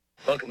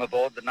Welcome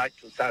aboard the Night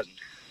 2000.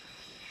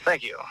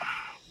 Thank you.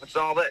 What's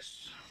all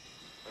this?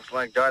 Looks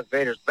like Darth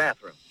Vader's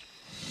bathroom.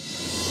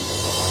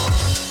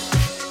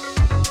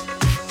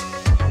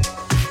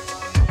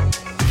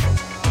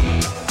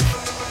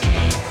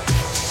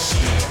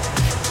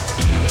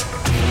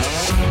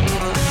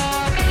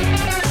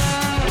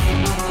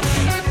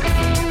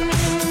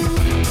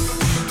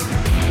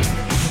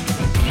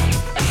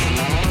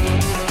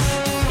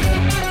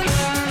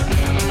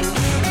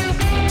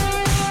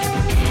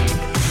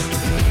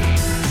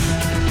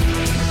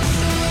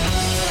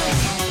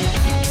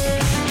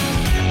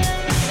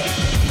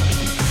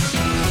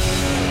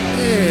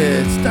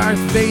 Darth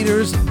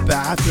Vader's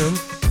bathroom.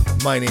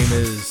 My name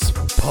is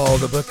Paul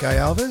the Book Guy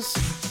Alves.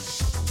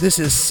 This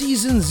is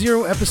Season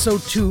 0,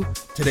 Episode 2.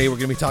 Today we're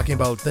going to be talking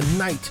about the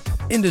Night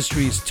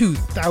Industries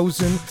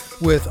 2000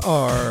 with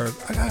our,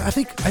 I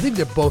think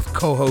they're both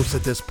co-hosts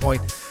at this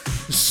point.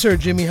 Sir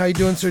Jimmy, how you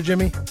doing, Sir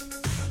Jimmy?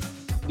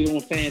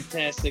 Doing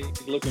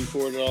fantastic. Looking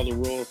forward to all the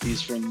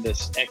royalties from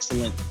this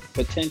excellent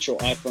potential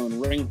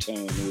iPhone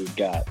ringtone we've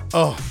got.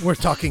 Oh, we're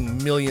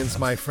talking millions,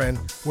 my friend.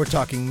 We're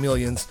talking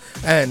millions.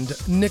 And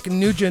Nick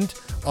Nugent,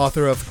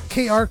 author of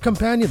KR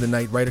Companion, the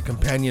Knight Rider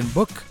Companion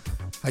book.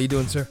 How you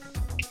doing, sir?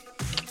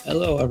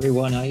 Hello,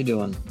 everyone. How you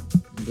doing?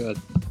 I'm good.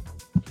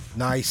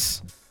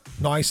 Nice.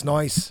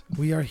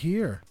 We are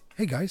here.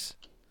 Hey, guys.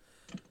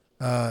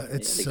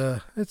 It's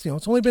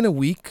only been a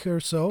week or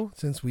so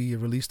since we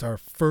released our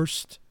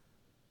first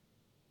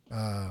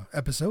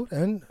episode,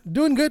 and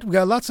doing good. We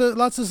got lots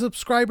of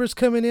subscribers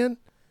coming in.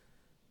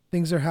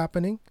 Things are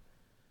happening.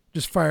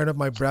 Just firing up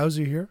my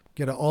browser here.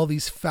 Get all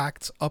these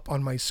facts up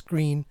on my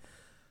screen.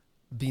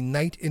 The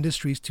Night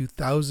Industries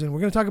 2000.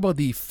 We're going to talk about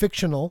the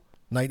fictional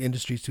Night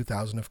Industries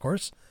 2000, of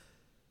course.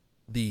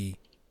 The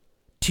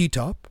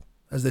T-top,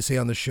 as they say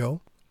on the show.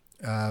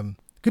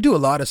 Could do a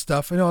lot of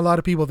stuff. I know a lot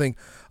of people think,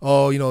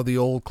 the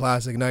old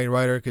classic Knight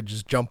Rider could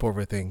just jump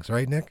over things,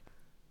 right, Nick?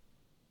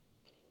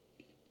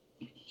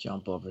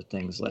 Jump over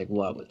things like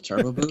what, with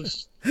turbo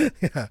boost?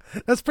 Yeah,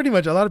 that's pretty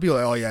much, a lot of people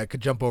are, it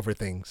could jump over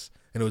things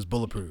and it was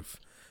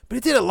bulletproof. But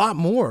it did a lot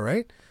more,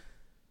 right?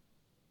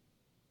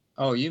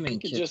 Oh, you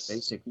mean just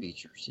basic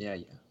features. Yeah.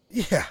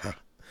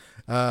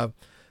 Yeah.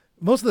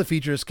 Most of the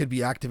features could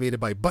be activated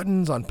by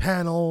buttons on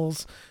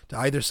panels to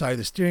either side of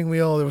the steering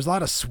wheel. There was a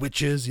lot of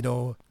switches,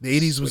 the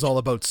 80s was all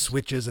about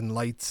switches and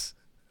lights.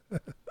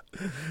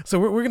 So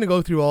we're going to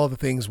go through all the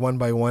things one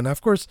by one.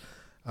 Of course,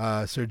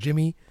 Sir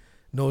Jimmy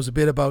knows a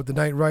bit about the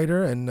Knight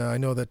Rider, and I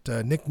know that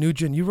Nick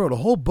Nugent, you wrote a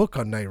whole book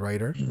on Knight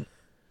Rider,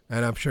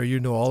 and I'm sure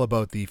you know all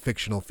about the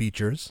fictional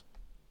features.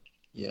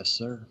 Yes,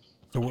 sir.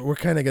 So we're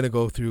kind of going to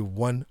go through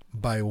one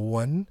by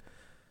one.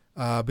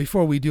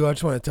 Before we do, I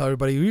just want to tell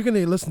everybody, you're going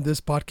to listen to this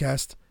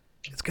podcast.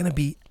 It's going to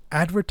be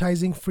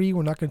advertising free.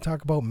 We're not going to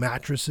talk about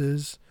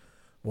mattresses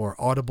or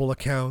Audible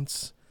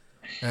accounts.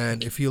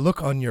 And if you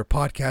look on your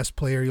podcast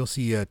player, you'll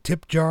see a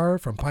tip jar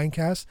from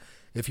Pinecast.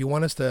 If you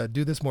want us to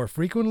do this more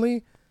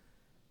frequently,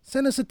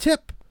 send us a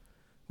tip.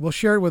 We'll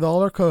share it with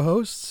all our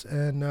co-hosts,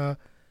 and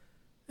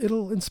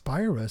it'll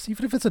inspire us.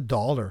 Even if it's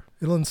 $1,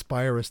 it'll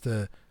inspire us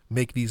to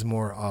make these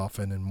more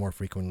often and more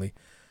frequently.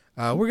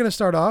 We're going to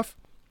start off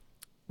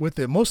with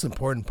the most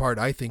important part,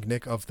 I think,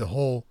 Nick, of the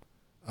whole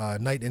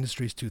Night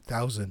Industries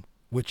 2000,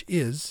 which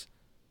is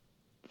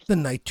the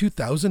Night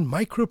 2000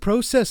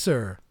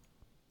 microprocessor.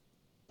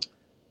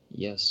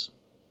 Yes.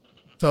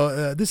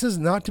 So this is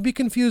not to be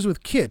confused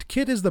with KIT.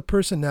 KIT is the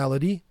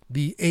personality,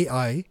 the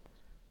AI,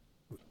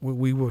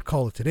 we would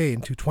call it today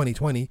into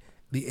 2020,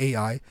 the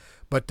AI.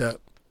 But the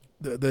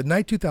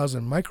Night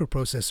 2000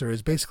 microprocessor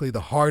is basically the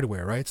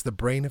hardware, right? It's the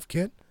brain of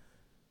KIT.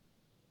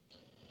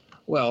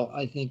 Well,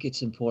 I think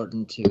it's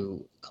important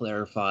to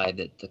clarify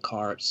that the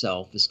car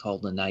itself is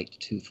called the Knight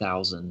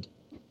 2000,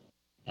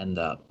 and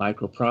the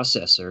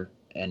microprocessor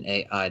and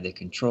AI that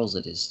controls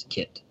it is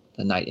KIT,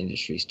 the Night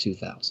Industries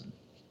 2000,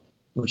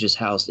 which is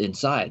housed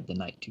inside the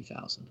Knight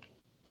 2000.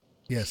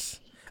 Yes.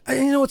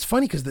 And it's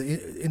funny because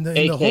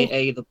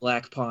AKA the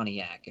Black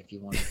Pontiac, if you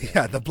want to.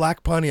 Yeah, the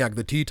Black Pontiac,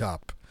 the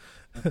T-top.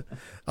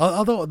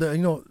 Although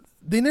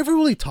they never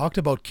really talked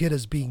about KIT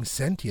as being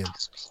sentient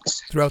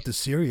throughout the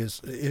series,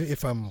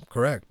 if I'm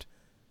correct.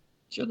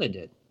 Sure, they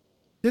did.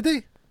 Did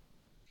they?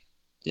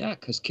 Yeah,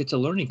 because KIT's a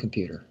learning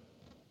computer.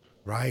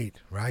 Right.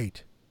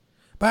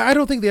 But I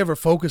don't think they ever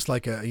focused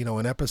like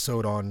an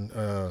episode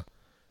on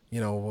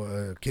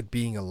KIT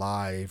being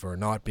alive or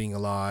not being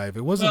alive.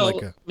 It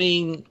wasn't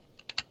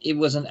it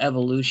was an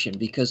evolution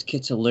because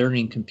KIT's a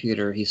learning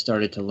computer. He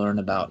started to learn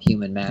about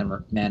human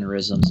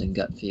mannerisms and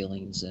gut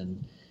feelings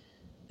and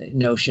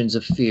notions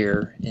of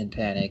fear and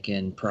panic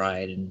and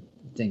pride and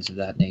things of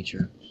that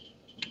nature.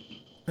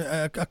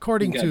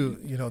 According to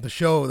the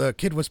show, the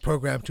KIT was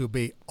programmed to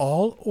obey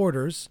all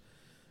orders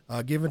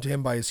given to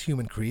him by his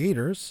human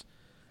creators,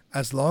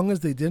 as long as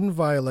they didn't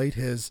violate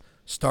his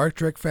Star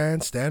Trek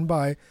fans stand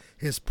by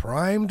his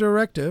prime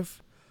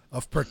directive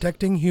of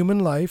protecting human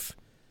life,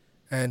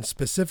 and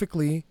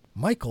specifically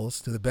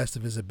Michael's, to the best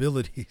of his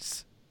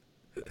abilities.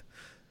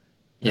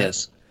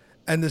 Yes.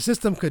 And the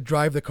system could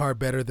drive the car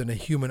better than a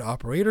human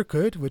operator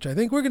could, which I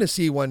think we're going to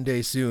see one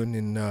day soon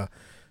in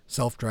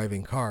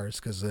self-driving cars,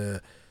 because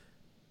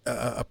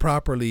a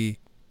properly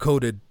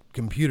coded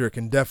computer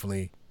can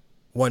definitely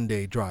one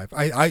day drive.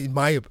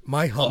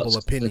 My humble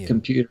opinion. The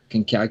computer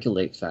can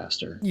calculate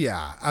faster.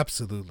 Yeah,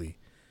 absolutely.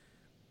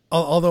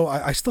 Although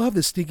I still have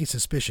this sneaky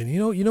suspicion.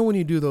 You know when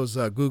you do those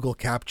Google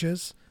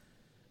CAPTCHAs,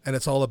 and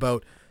it's all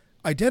about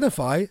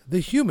identify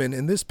the human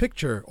in this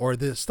picture or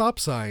the stop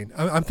sign.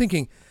 I'm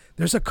thinking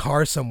there's a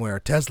car somewhere,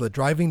 Tesla,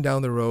 driving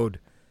down the road,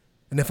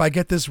 and if I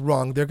get this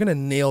wrong, they're gonna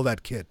nail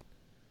that kid.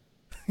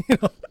 You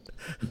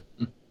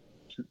know.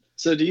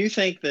 So do you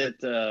think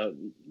that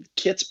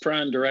Kit's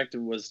prime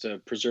directive was to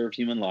preserve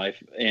human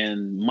life,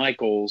 and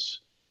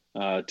Michael's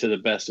to the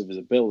best of his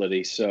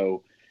ability?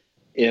 So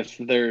if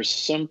there's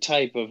some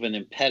type of an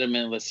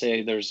impediment, let's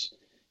say there's,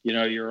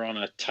 you're on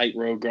a tight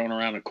road going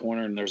around a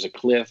corner and there's a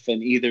cliff,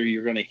 and either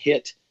you're going to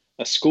hit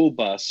a school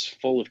bus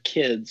full of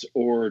kids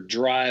or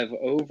drive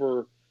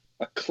over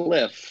a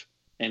cliff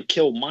and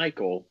kill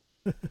Michael.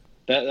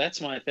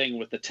 That's my thing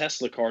with the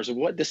Tesla cars.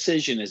 What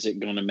decision is it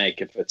going to make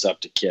if it's up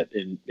to Kit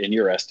in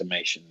your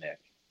estimation, Nick?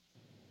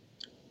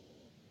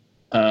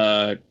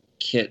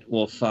 Kit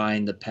will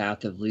find the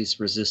path of least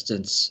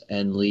resistance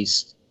and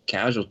least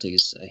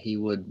casualties. He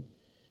would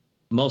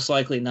most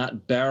likely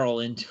not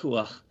barrel into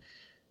a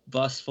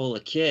bus full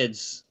of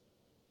kids.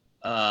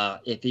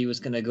 If he was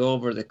going to go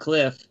over the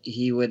cliff,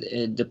 he would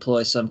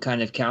deploy some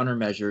kind of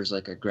countermeasures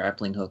like a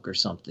grappling hook or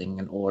something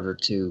in order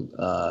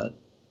to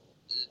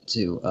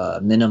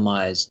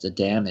minimize the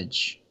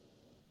damage.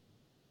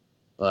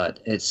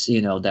 But it's,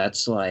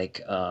 that's like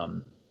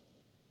a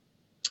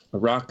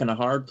rock and a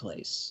hard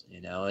place.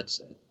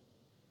 It's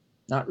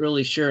not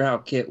really sure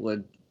how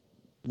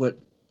what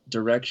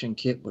direction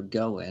Kit would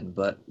go in,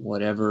 but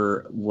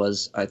whatever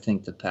was, I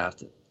think, the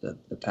path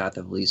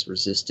of least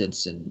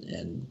resistance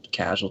and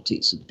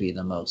casualties would be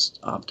the most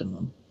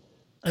optimum.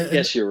 I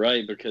guess you're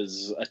right,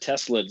 because a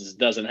Tesla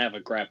doesn't have a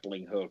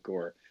grappling hook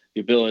or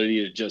the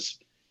ability to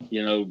just,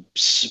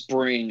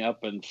 spring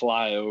up and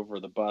fly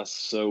over the bus.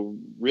 So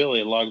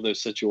really, a lot of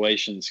those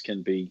situations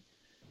can be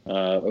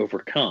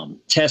overcome.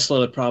 Tesla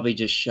would probably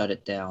just shut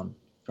it down.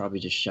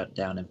 Shut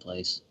down in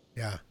place.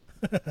 Yeah.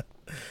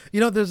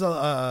 There's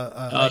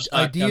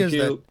ideas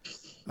that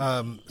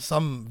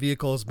some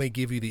vehicles may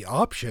give you the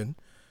option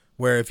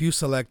where if you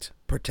select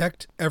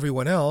protect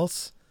everyone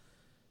else,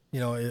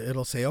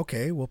 it'll say,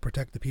 okay, we'll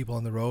protect the people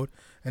on the road.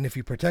 And if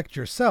you protect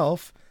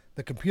yourself,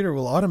 the computer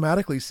will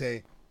automatically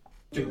say,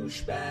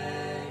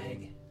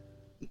 douchebag.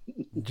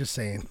 Just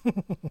saying.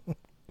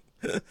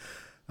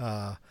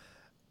 But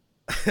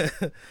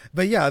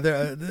yeah,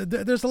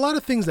 there's a lot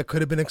of things that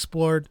could have been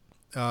explored,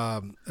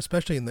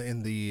 especially in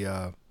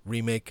the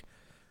remake,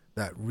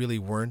 that really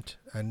weren't.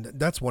 And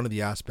that's one of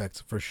the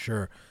aspects for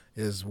sure,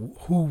 is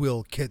who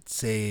will Kit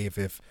save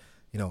if,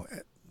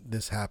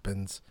 this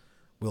happens?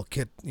 Will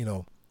Kit,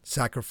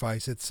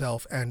 sacrifice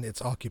itself and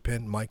its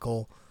occupant,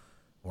 Michael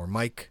or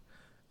Mike?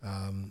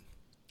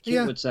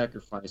 Kit would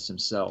sacrifice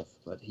himself,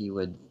 but he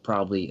would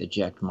probably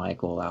eject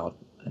Michael out,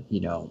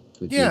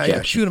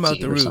 shoot him out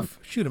the roof.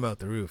 Shoot him out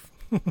the roof.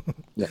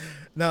 Yeah.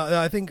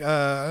 Now, I think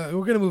we're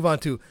going to move on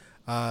to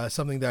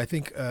something that I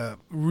think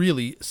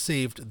really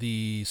saved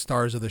the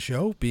stars of the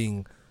show,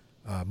 being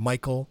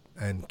Michael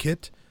and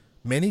Kit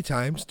many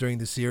times during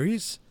the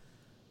series.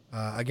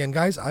 Again,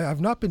 guys, I've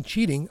not been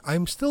cheating.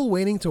 I'm still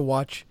waiting to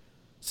watch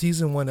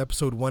Season 1,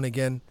 Episode 1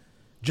 again,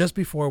 just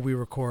before we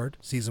record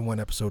Season 1,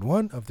 Episode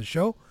 1 of the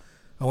show.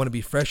 I want to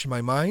be fresh in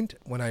my mind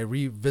when I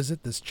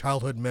revisit this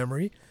childhood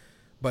memory.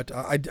 But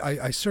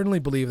I certainly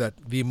believe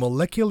that the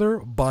molecular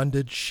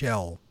bonded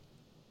shell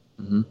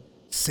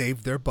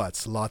saved their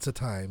butts lots of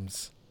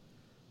times.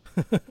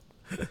 Of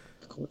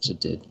course it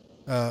did.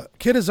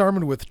 Kit is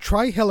armed with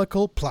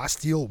trihelical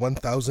plasteel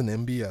 1000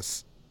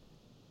 MBS,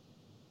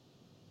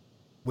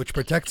 which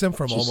protects him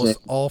from almost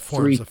all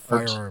forms of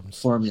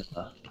firearms.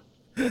 Formula.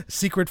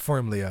 Secret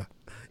formula.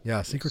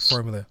 Yeah, secret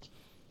formula.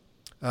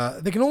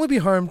 They can only be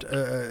harmed,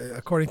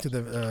 according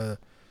to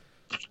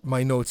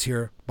my notes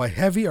here, by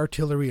heavy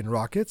artillery and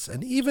rockets,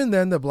 and even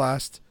then the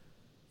blast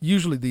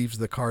usually leaves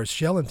the car's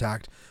shell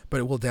intact, but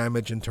it will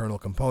damage internal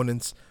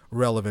components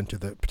relevant to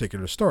the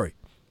particular story.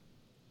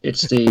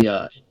 It's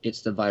the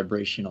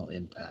vibrational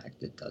impact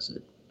that does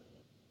it.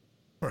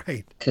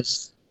 Right.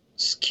 Because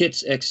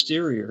Kit's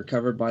exterior,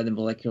 covered by the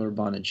molecular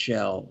bonded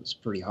shell, is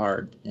pretty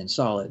hard and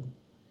solid,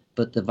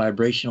 but the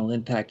vibrational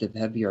impact of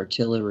heavy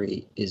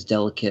artillery is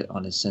delicate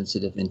on his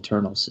sensitive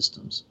internal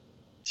systems.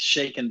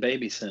 Shaken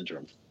baby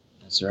syndrome.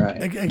 That's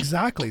right.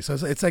 Exactly. So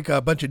it's like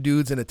a bunch of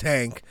dudes in a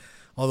tank,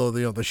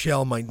 although the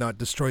shell might not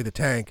destroy the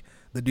tank.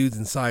 The dudes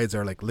inside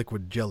are like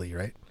liquid jelly,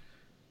 right?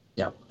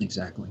 Yeah,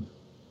 exactly.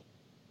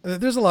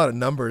 There's a lot of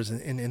numbers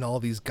in all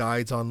these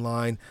guides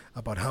online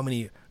about how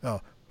many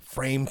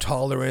frame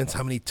tolerance,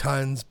 how many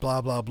tons,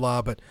 blah, blah,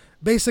 blah. But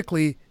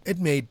basically, it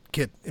made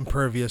Kit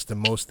impervious to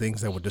most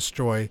things that would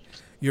destroy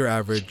your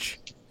average,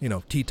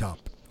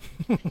 T-top.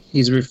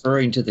 He's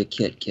referring to the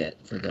Kit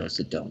for those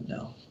that don't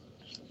know.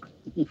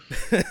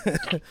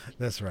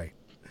 That's right.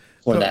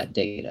 For So- that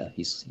data,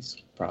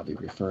 he's probably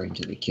referring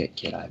to the kit,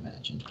 I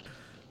imagine.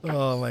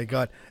 Oh my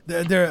God!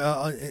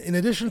 In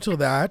addition to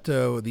that,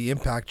 the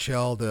impact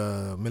shell,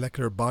 the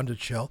molecular bonded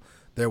shell,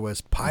 there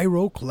was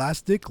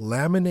pyroclastic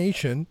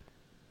lamination.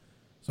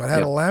 So it had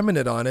Yep. a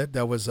laminate on it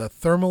that was a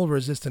thermal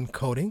resistant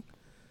coating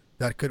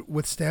that could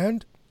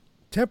withstand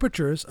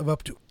temperatures of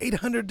up to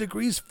 800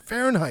 degrees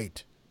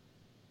Fahrenheit.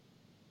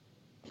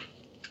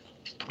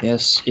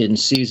 Yes, in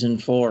season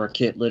 4,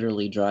 Kit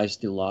literally drives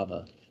through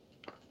lava.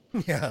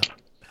 Yeah,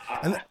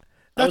 and I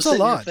that's was a sitting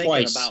here lot. thinking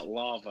Twice. about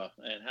lava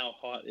and how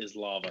hot is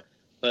lava.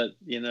 But,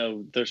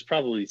 there's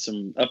probably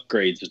some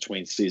upgrades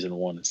between season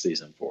 1 and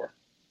season 4.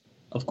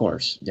 Of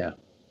course, yeah.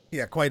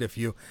 Yeah, quite a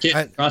few. Kit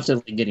And,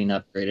 constantly getting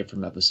upgraded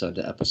from episode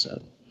to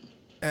episode.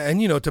 and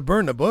to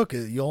burn the book,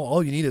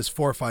 all you need is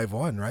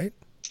 451, right?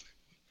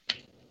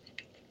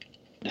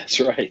 That's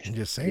right. I'm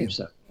just saying.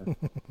 So,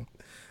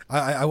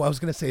 I was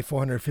gonna say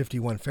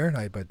 451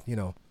 Fahrenheit, but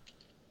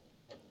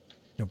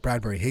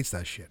Bradbury hates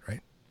that shit,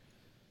 right?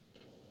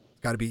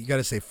 You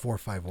gotta say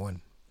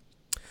 451.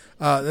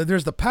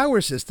 There's the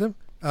power system.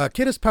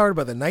 Kit is powered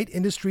by the Knight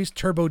Industries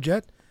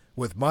turbojet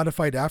with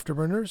modified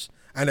afterburners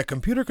and a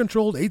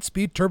computer-controlled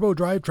 8-speed turbo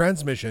drive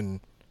transmission.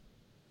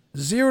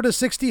 0 to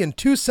 60 in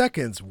 2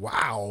 seconds.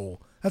 Wow,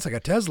 that's like a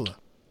Tesla.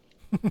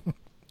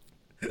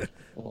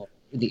 well,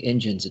 the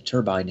engine's a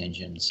turbine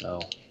engine,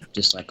 so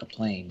just like a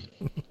plane.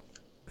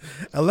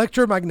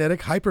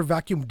 Electromagnetic hyper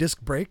vacuum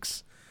disc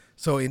brakes.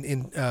 So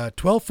in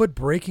 12-foot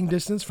braking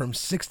distance from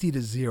 60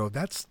 to 0.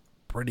 That's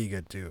pretty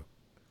good too.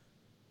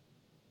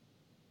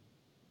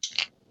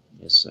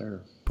 Yes,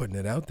 sir. Putting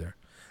it out there.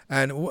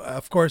 And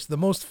of course, the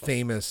most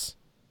famous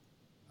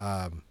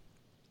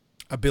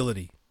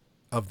ability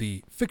of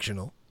the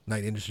fictional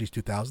Knight Industries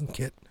 2000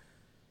 kit,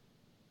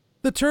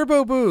 the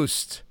turbo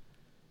boost.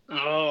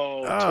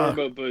 Oh, Oh,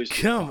 turbo boost.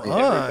 come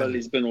on.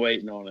 Everybody's been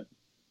waiting on it.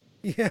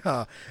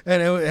 Yeah,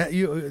 and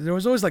there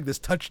was always like this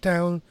touch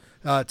tone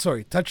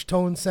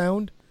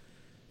sound,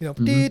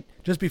 deet,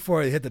 just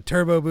before it hit the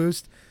turbo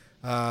boost.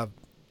 The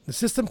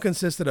system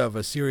consisted of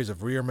a series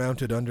of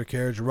rear-mounted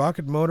undercarriage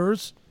rocket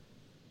motors,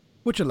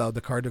 which allowed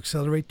the car to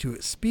accelerate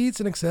to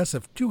speeds in excess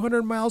of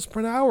 200 miles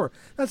per hour.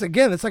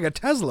 It's like a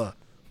Tesla.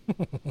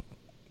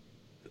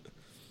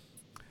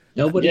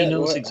 Nobody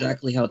knows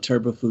exactly how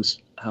turbo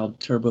boost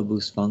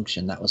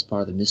function. That was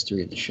part of the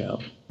mystery of the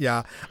show.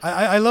 Yeah,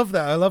 I love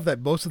that. I love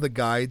that most of the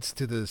guides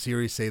to the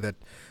series say that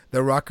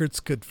the rockets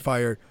could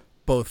fire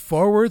both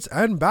forwards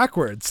and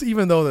backwards,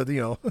 even though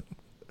that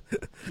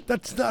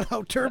that's not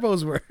how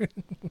turbos work.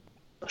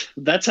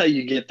 That's how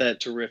you get that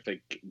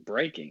terrific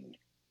braking.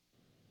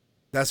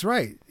 That's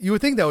right. You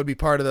would think that would be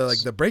part of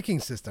the braking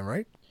system,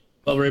 right?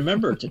 Well,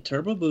 remember, the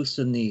turbo boost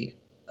in the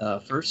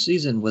first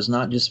season was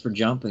not just for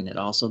jumping. It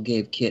also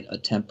gave Kit a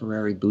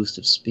temporary boost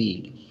of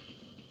speed.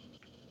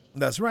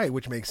 That's right,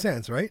 which makes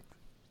sense, right?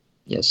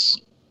 Yes.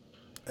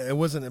 It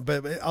wasn't,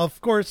 but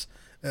of course,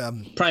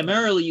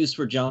 primarily used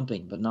for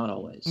jumping, but not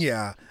always.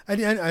 yeah,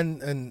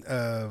 and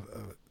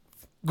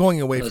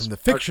going away from the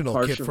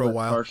fictional kit for a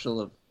while.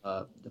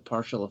 The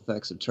partial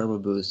effects of turbo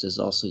boost is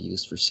also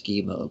used for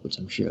ski mode, which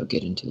I'm sure I'll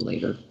get into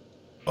later.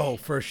 Oh,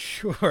 for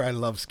sure, I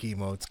love ski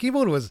mode. Ski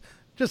mode was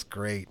just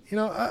great.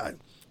 I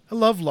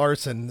love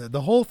Larson.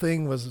 The whole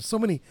thing was so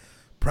many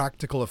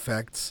practical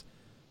effects,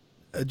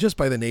 just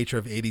by the nature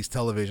of '80s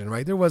television,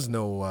 right? There was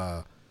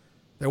no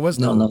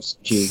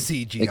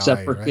CGI,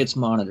 except for right? Kit's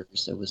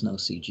monitors. There was no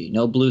CG,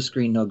 no blue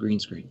screen, no green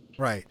screen.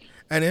 Right.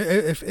 And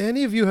if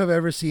any of you have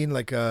ever seen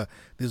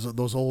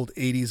those old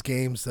 '80s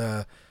games,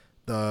 the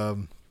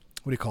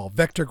what do you call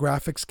vector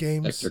graphics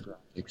games? Vector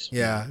graphics.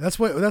 Yeah, that's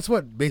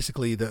what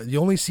basically the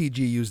only CG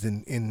used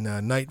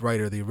in Knight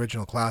Rider, the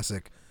original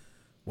classic,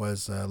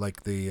 was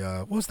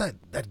what was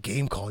that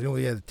game called?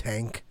 We had a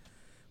tank.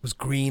 It was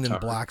green and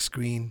black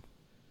screen.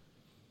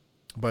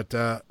 But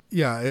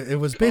it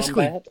was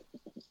basically. Combat?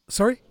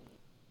 Sorry?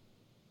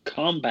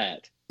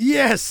 Combat.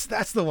 Yes,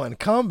 that's the one.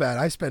 Combat.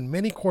 I spent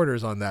many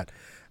quarters on that.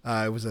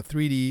 It was a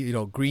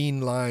 3D,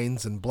 green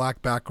lines and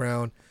black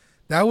background.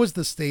 That was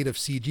the state of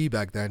CG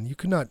back then. You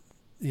could not,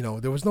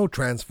 there was no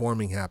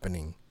transforming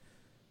happening.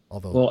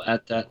 Well,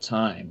 at that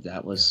time,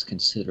 that was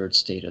considered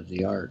state of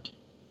the art.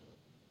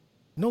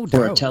 No doubt.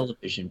 For a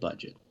television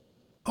budget.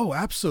 Oh,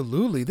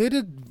 absolutely. They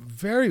did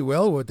very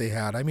well what they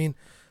had. I mean,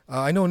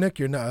 I know, Nick,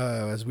 you're not,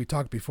 as we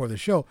talked before the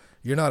show,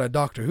 you're not a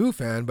Doctor Who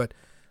fan, but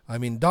I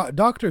mean,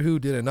 Doctor Who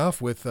did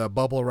enough with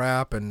bubble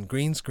wrap and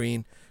green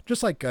screen,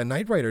 just like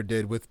Knight Rider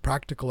did with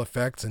practical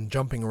effects and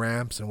jumping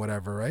ramps and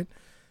whatever, right?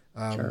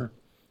 Sure.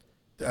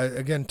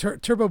 Again,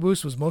 Turbo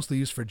Boost was mostly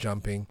used for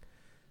jumping,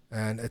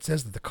 and it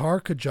says that the car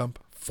could jump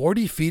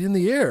 40 feet in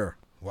the air.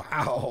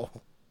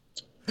 Wow.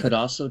 Could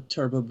also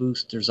turbo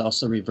boost. There's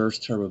also reverse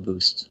turbo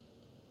boost.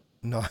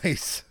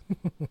 Nice.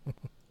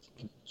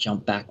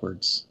 Jump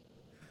backwards.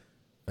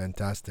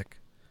 Fantastic.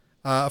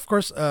 Of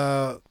course,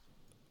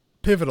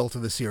 pivotal to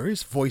the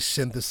series, voice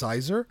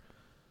synthesizer,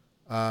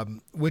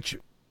 which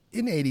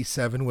in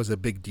 '87 was a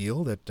big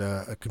deal that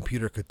a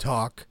computer could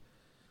talk.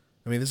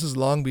 I mean, this is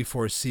long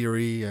before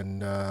Siri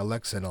and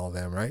Alexa and all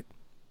them, right?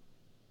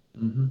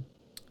 Mm-hmm.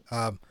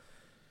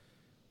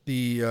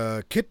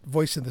 The Kit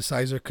voice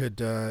synthesizer could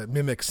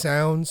mimic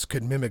sounds,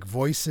 could mimic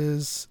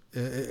voices.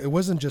 It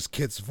wasn't just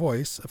Kit's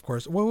voice, of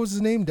course. What was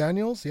his name?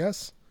 Daniels,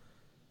 yes?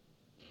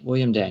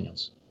 William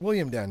Daniels.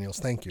 William Daniels,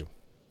 thank you.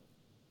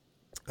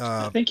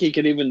 I think he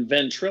could even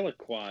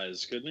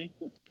ventriloquize, couldn't he?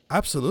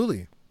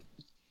 Absolutely.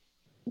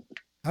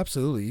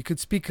 Absolutely. You could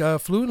speak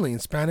fluently in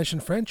Spanish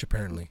and French,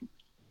 apparently.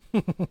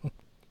 He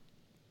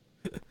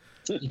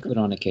could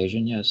on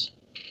occasion, yes.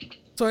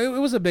 So it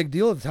was a big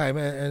deal at the time.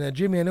 And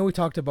Jimmy, I know we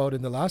talked about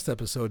in the last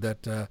episode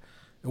that it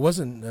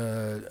wasn't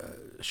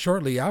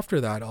shortly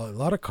after that, a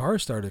lot of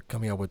cars started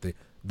coming out with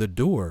the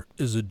door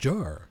is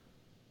ajar.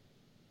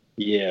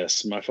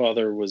 Yes, my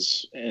father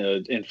was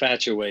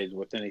infatuated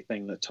with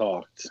anything that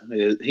talked.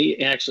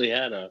 He actually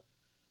had a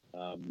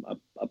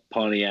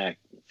Pontiac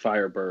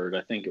Firebird.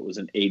 I think it was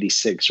an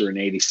 '86 or an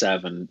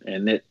 '87,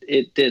 and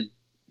it did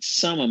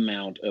some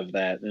amount of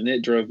that, and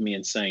it drove me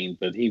insane.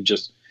 But he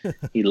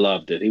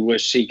loved it. He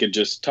wished he could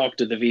just talk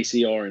to the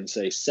VCR and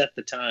say, "Set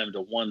the time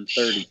to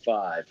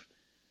 1:35."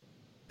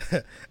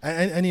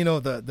 and you know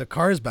the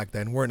cars back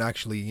then weren't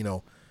actually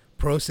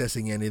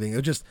processing anything.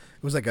 It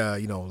was like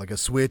a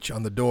switch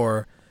on the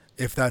door.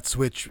 If that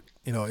switch,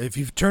 if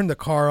you've turned the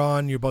car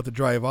on, you're about to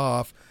drive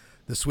off,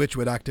 the switch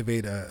would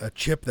activate a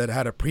chip that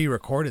had a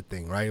pre-recorded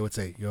thing, right? It would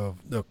say,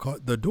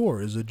 the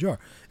door is ajar.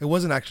 It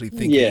wasn't actually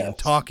thinking and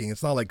talking.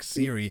 It's not like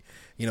Siri,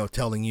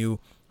 telling you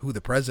who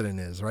the president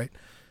is, right?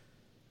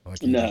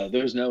 Like, no,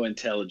 there's no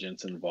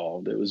intelligence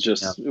involved. It was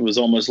just, It was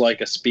almost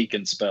like a speak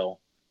and spell.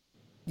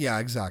 Yeah,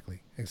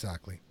 exactly.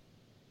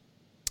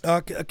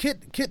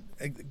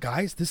 Kit,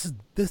 guys,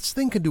 this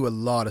thing can do a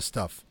lot of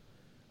stuff,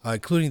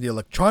 including the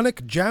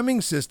electronic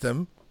jamming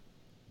system.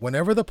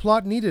 Whenever the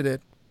plot needed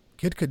it,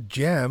 Kit could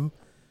jam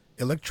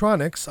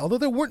electronics. Although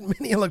there weren't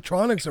many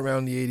electronics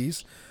around the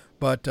 80s,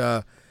 but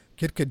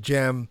Kit could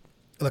jam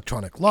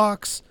electronic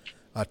locks,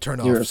 turn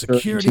off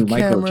security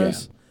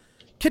cameras.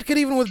 Kit could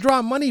even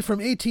withdraw money from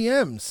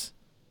ATMs.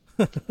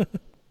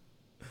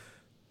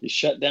 You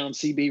shut down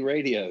CB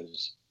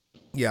radios.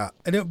 Yeah,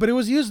 but it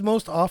was used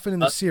most often in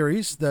the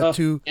series.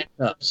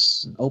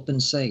 Open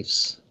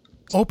safes.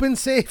 Open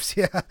safes,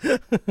 yeah.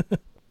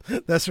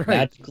 That's right.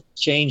 Magically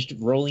changed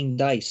rolling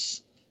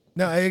dice.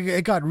 No,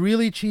 it got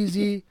really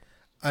cheesy,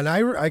 and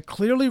I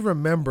clearly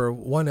remember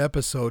one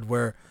episode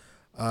where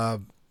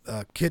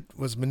Kit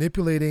was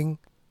manipulating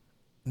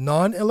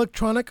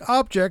non-electronic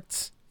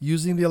objects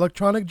using the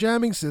electronic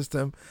jamming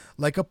system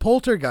like a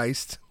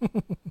poltergeist.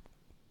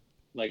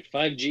 Like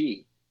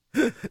 5G.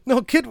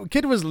 No,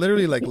 Kid was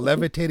literally like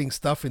levitating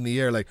stuff in the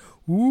air, like,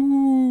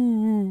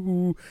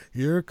 ooh,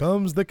 here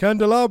comes the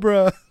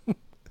candelabra.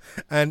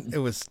 And it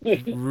was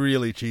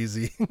really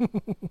cheesy.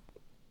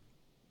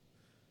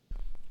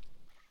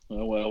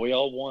 Well, we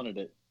all wanted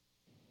it.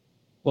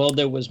 Well,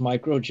 there was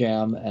micro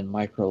jam and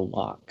micro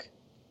lock.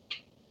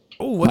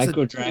 Oh,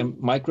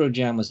 Micro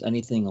jam was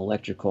anything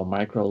electrical.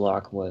 Micro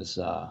lock was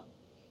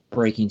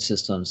braking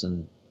systems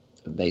and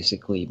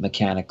basically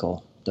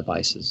mechanical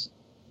devices.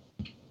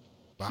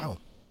 Wow.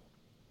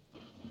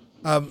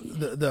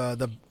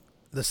 The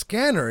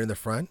scanner in the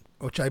front,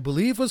 which I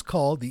believe was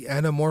called the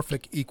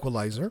anamorphic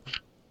equalizer,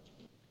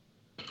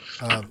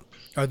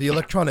 are the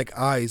electronic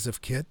eyes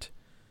of Kit.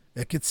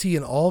 It could see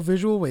in all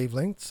visual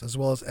wavelengths, as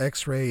well as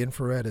X-ray,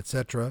 infrared,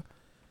 etc.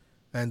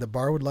 And the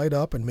bar would light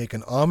up and make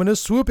an ominous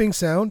swooping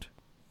sound.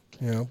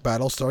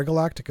 Battlestar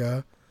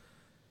Galactica.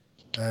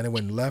 And it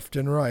went left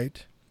and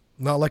right.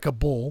 Not like a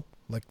bull,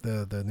 like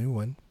the new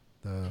one,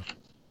 the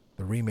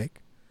remake.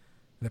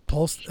 And it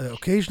pulsed,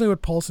 occasionally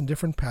would pulse in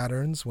different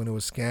patterns when it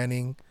was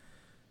scanning.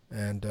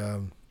 And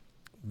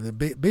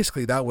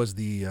basically that was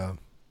the,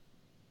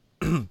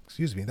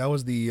 excuse me, that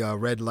was the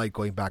red light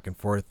going back and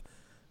forth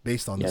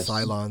based on the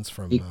Cylons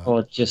from... We call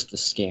it just the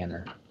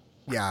scanner.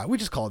 Yeah, we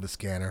just call it the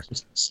scanner.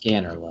 Just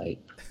scanner light.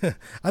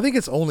 I think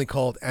it's only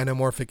called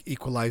anamorphic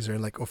equalizer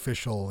in like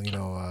official,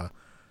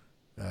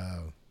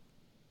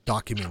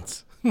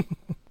 documents.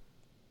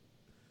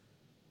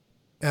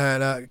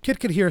 And Kit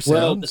could hear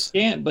sounds.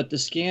 Well, the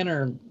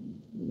scanner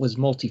was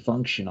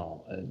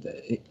multifunctional.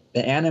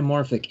 The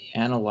anamorphic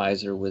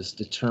analyzer was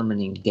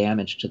determining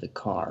damage to the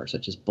car,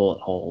 such as bullet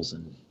holes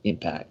and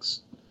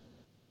impacts.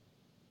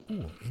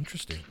 Oh,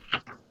 interesting.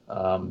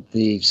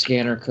 The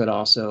scanner could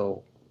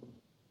also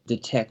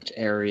detect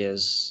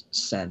areas,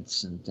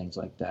 sense, and things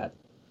like that.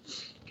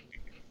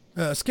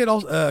 Kit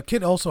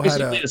also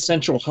basically had a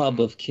central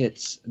hub of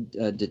Kit's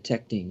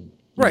detecting.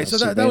 Right, so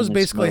that was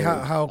basically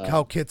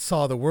how Kit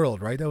saw the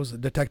world, right? That was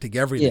detecting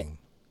everything.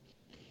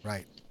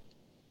 Yeah.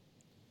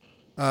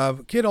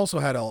 Right. Kit also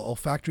had an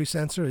olfactory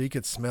sensor. He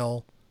could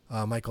smell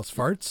Michael's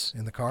farts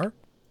in the car.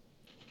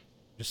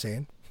 Just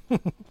saying.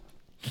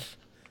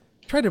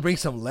 Trying to bring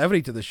some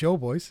levity to the show,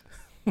 boys.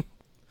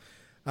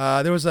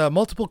 There was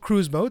multiple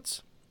cruise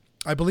modes.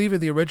 I believe in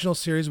the original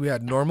series we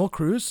had normal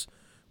cruise,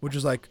 which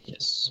is like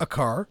a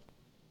car.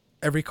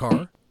 Every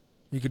car.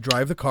 You could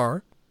drive the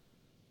car,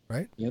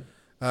 right? Yep.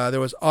 There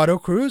was auto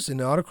cruise.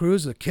 In auto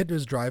cruise, the Kit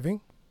is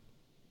driving.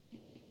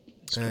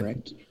 That's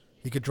correct.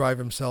 He could drive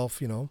himself,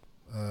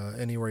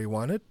 anywhere he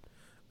wanted.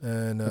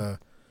 And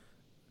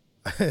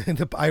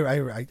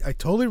I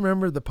totally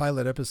remember the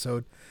pilot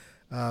episode.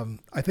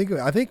 I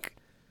think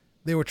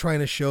they were trying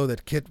to show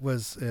that Kit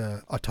was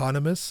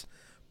autonomous,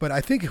 but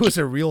I think it was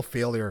a real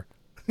failure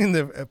in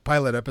the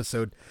pilot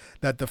episode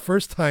that the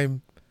first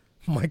time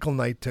Michael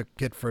Knight took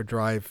Kit for a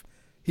drive,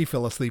 he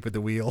fell asleep at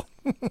the wheel.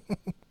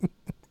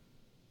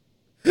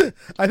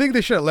 I think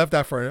they should have left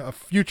that for a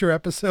future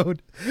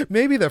episode.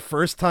 Maybe the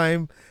first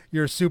time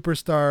your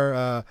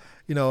superstar,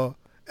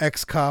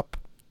 ex-cop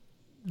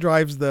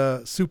drives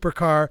the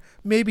supercar,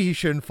 maybe he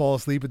shouldn't fall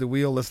asleep at the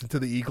wheel listening to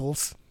the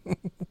Eagles.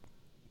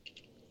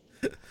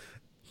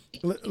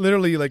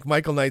 Literally, like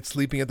Michael Knight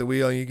sleeping at the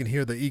wheel, and you can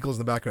hear the Eagles in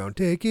the background.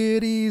 Take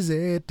it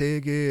easy,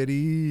 take it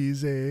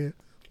easy.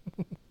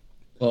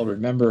 Well,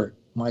 remember,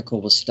 Michael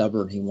was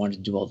stubborn. He wanted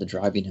to do all the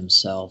driving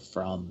himself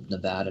from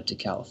Nevada to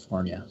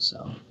California.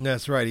 So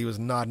that's right. He was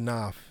nodding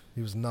off.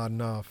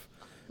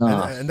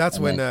 Ah, And that's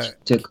when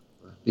took,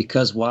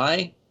 because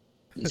why?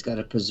 He's got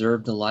to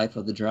preserve the life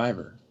of the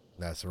driver.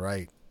 That's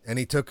right. And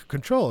he took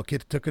control.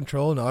 Kit took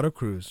control in auto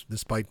cruise,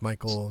 despite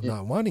Michael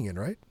not wanting it,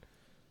 right?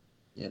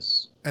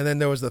 Yes. And then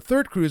there was the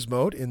third cruise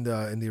mode in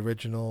the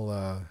original,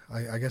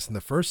 I guess in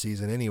the first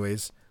season,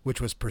 anyways,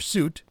 which was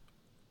Pursuit,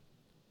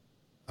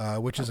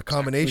 which is a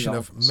combination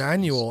of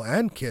manual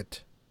and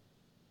Kit.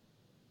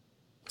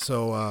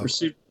 So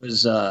Pursuit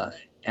was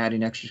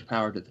adding extra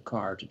power to the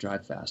car to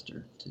drive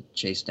faster, to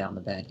chase down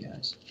the bad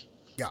guys.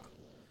 Yeah.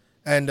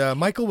 And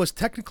Michael was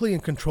technically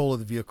in control of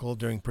the vehicle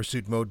during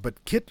Pursuit mode,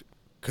 but Kit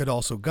could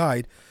also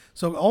guide.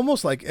 So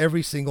almost like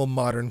every single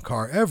modern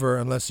car ever,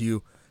 unless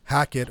you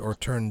hack it or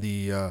turn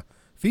the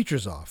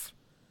features off.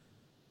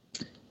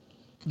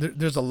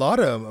 There's a lot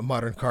of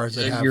modern cars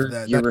that have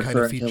that kind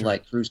of feature. To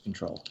like cruise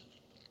control,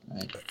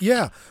 right?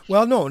 Yeah.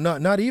 Well, no,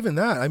 not even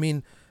that. I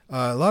mean,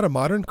 a lot of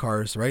modern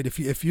cars, right?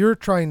 If you're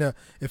in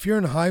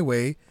a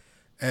highway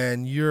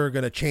and you're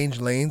gonna change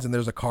lanes and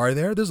there's a car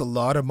there's a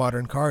lot of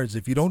modern cars.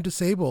 If you don't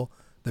disable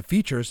the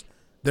features,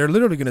 they're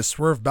literally gonna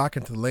swerve back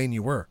into the lane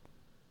you were.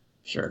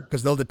 Sure.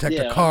 Because they'll detect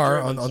a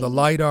car on the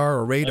LiDAR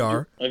or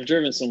radar. I've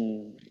driven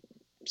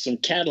some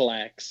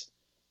Cadillacs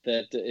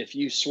that if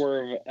you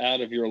swerve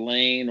out of your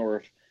lane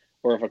or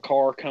if a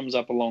car comes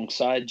up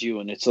alongside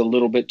you and it's a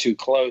little bit too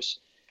close,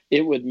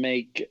 it would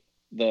make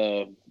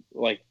the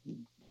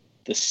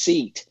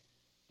seat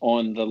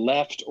on the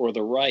left or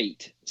the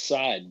right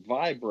side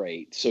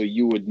vibrate, so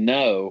you would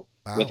know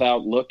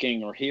without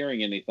looking or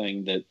hearing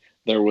anything that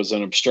there was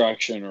an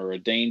obstruction or a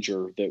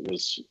danger that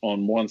was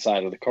on one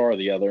side of the car or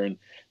the other. And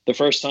the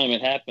first time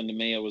it happened to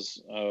me, I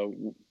was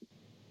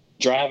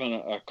driving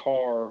a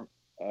car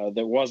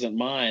that wasn't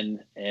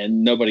mine,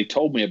 and nobody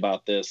told me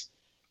about this,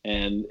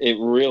 and it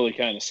really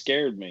kind of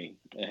scared me.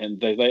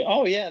 And they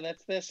oh yeah,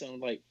 that's this, and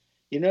I'm like,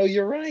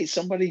 you're right.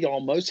 Somebody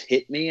almost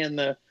hit me in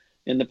the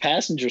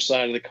passenger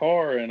side of the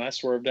car, and I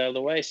swerved out of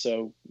the way.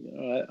 So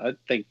I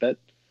think that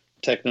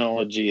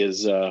technology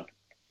is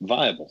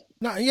viable.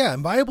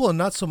 Viable and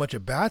not so much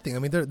a bad thing. I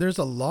mean, there's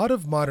a lot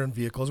of modern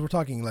vehicles. We're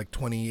talking like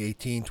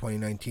 2018,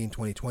 2019,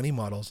 2020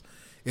 models.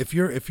 If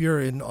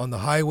you're on the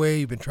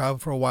highway, you've been traveling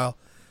for a while,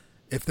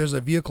 if there's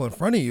a vehicle in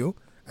front of you,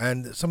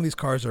 and some of these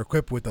cars are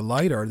equipped with the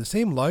LiDAR, the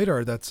same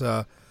LiDAR that's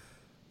on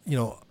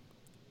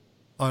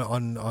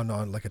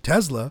like a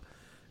Tesla,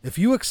 if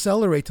you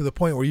accelerate to the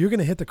point where you're going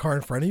to hit the car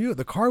in front of you,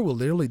 the car will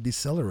literally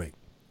decelerate,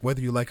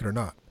 whether you like it or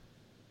not.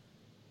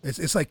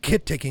 It's like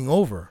Kit taking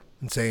over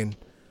and saying,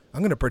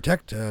 I'm going to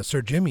protect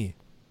Sir Jimmy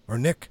or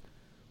Nick.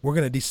 We're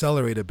going to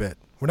decelerate a bit.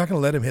 We're not going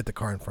to let him hit the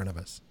car in front of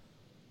us.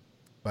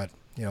 But,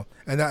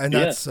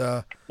 that's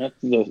the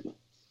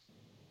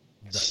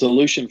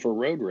solution for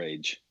road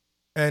rage.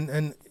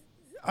 And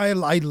I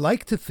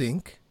like to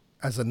think,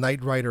 as a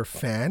Knight Rider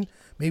fan,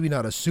 maybe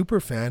not a super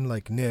fan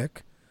like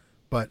Nick,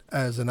 but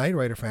as a Knight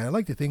Rider fan, I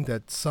like to think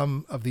that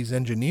some of these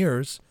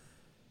engineers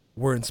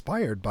were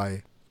inspired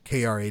by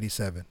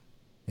KR-87,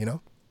 Of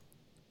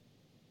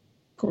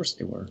course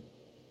they were.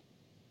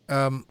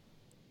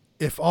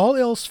 If all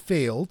else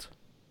failed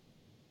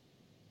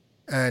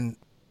and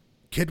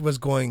Kit was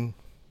going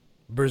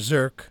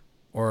berserk,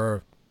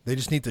 or they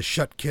just need to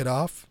shut Kit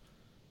off,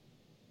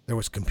 there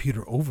was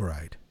computer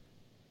override.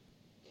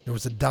 There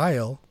was a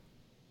dial,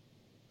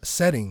 a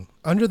setting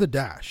under the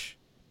dash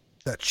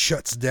that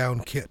shuts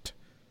down Kit.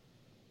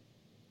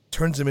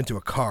 Turns him into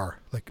a car,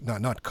 like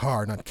not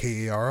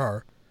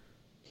KARR,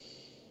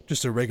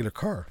 just a regular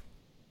car.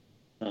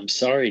 I'm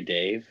sorry,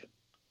 Dave.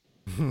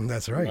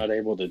 That's right. I'm not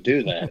able to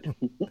do that.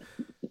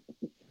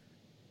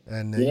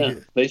 And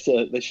they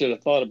said they should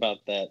have thought about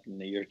that in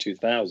the year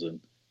 2000,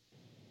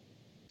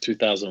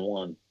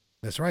 2001.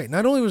 That's right.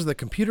 Not only was the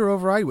computer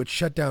override, which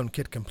shut down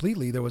Kit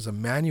completely, there was a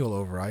manual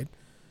override,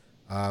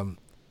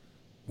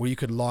 where you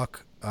could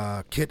lock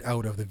Kit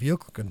out of the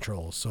vehicle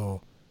controls.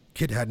 So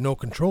Kit had no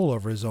control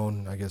over his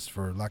own, I guess,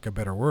 for lack of a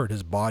better word,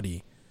 his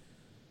body.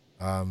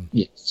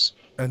 Yes.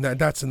 And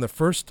that's in the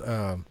first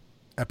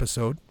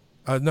episode.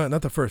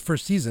 Not the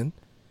first season.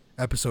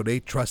 Episode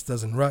 8, Trust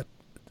Doesn't Rut.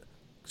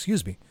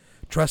 Excuse me,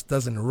 Trust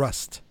Doesn't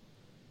Rust.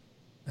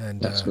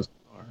 And That's what.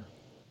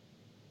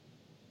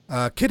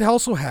 Kit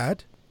also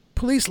had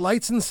Police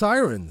Lights and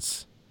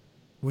Sirens,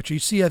 which you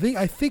see,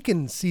 I think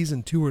in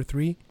season 2 or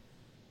 3,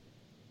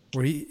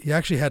 where he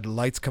actually had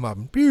lights come up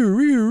and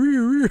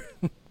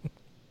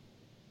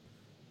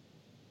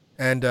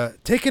and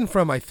taken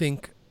from, I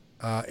think,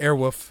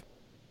 Airwolf,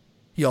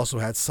 he also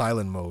had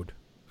silent mode,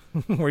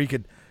 where he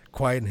could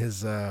quieten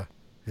his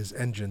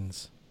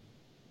engines.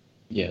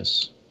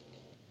 Yes.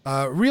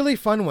 Really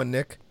fun one,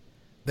 Nick.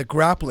 The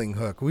grappling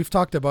hook. We've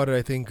talked about it,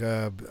 I think,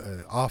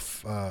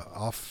 off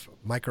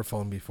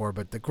microphone before,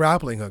 but the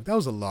grappling hook, that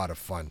was a lot of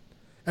fun.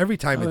 Every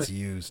time it's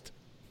used.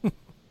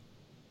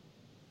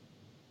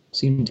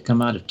 Seemed to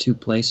come out of 2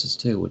 places,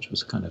 too, which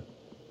was kind of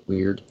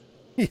weird.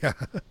 Yeah.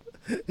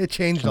 It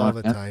changed all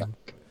the time.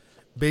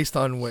 Based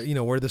on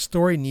where the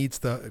story needs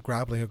the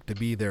grappling hook to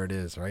be, there it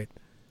is, right?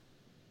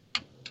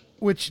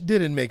 Which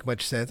didn't make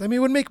much sense. I mean,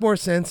 it would make more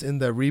sense in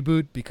the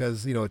reboot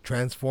because, it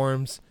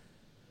transforms.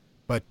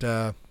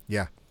 But,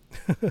 yeah.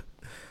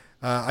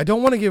 I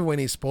don't want to give away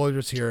any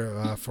spoilers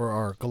here for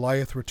our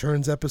Goliath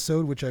Returns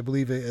episode, which I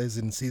believe is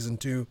in season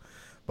 2.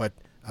 But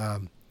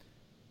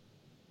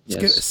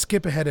Yes.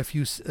 skip ahead a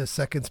few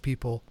seconds,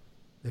 people,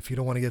 if you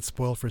don't want to get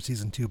spoiled for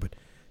season 2. But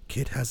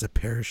Kit has a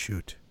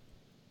parachute.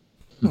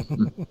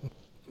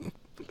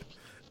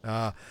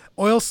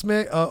 Oil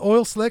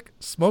slick,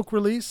 smoke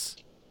release,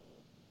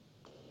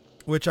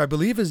 which I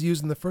believe is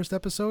used in the first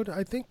episode,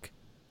 I think.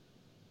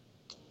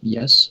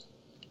 Yes.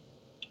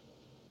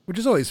 Which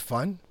is always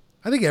fun.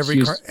 I think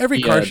every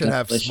car should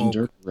have smoke.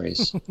 Dirt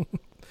race.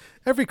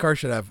 Every car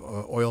should have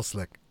oil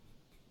slick.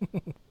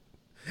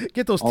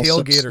 Get those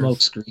Also, tailgaters.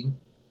 smoke screen.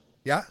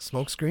 Yeah,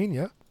 smoke screen.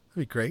 Yeah, that'd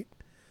be great.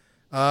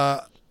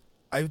 I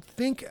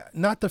think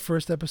not the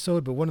first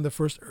episode, but one of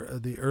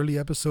the early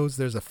episodes.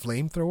 There's a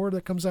flamethrower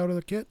that comes out of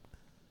the kit.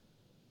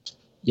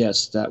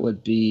 Yes, that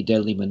would be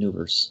Deadly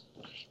Maneuvers.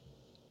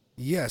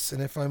 Yes,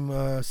 and if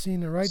I'm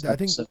seeing it right, It's I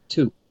think episode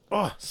 2.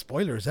 Oh,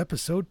 spoilers!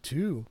 Episode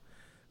 2.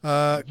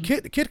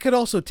 Kit could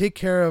also take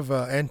care of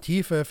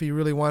Antifa if he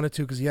really wanted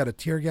to, because he had a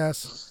tear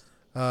gas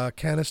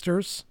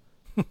canisters.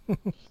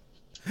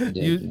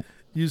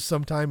 Used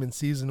sometime in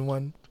season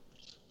 1.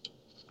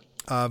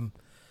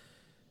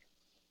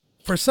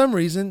 For some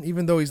reason,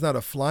 even though he's not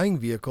a flying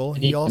vehicle,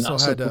 he also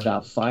had put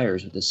out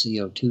fires with the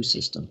CO2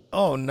 system.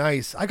 Oh,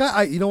 nice!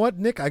 You know what,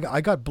 Nick?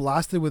 I got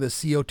blasted with a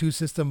CO2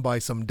 system by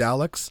some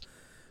Daleks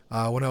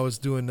when I was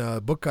doing a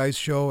Book Guys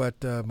show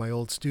at my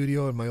old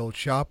studio in my old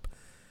shop.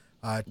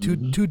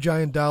 Two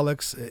giant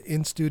Daleks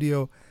in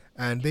studio,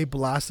 and they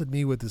blasted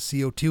me with the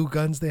CO2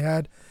 guns they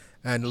had,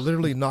 and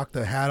literally knocked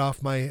the hat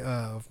off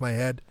my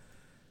head.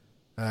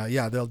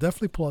 Yeah, they'll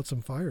definitely pull out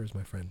some fires,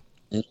 my friend.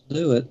 It'll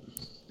do it.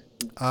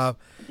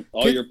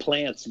 All your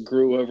plants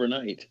grew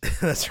overnight.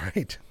 That's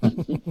right.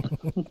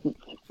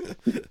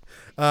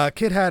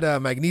 Kit had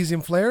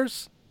magnesium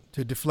flares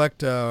to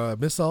deflect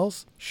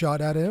missiles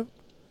shot at him.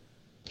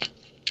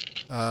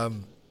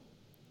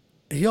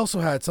 He also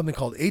had something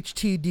called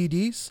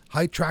HTDDs,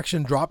 high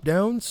traction drop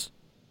downs,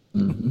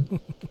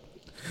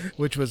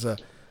 which was a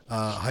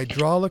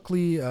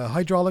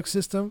hydraulic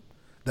system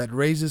that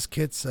raises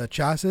Kit's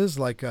chassis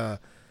like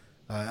a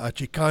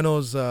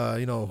Chicano's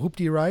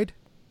hoopty ride.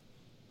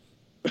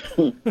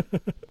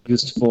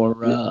 Used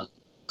for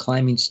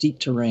climbing steep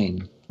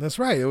terrain. That's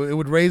right. It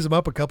would raise him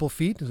up a couple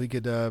feet so he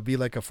could be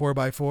like a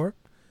 4x4.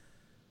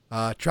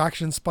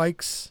 Traction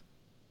spikes,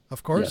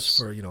 of course. Yes,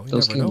 for you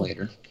those never came know.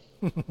 later.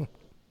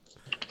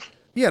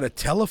 He had a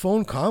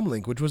telephone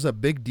comlink, which was a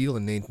big deal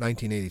in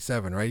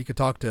 1987, right? You could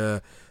talk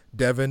to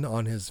Devin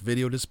on his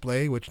video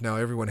display, which now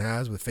everyone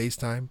has with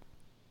FaceTime.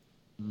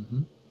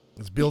 Mm-hmm.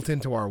 It's built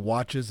into our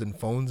watches and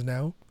phones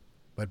now,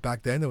 but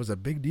back then it was a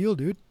big deal,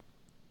 dude.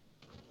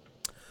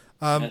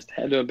 It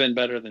had to have been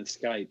better than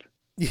Skype.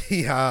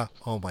 Yeah.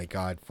 Oh my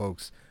God,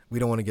 folks. We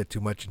don't want to get too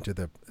much into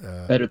the...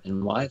 Better than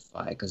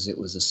Wi-Fi because it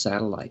was a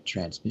satellite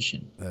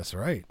transmission. That's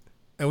right.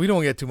 And we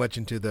don't get too much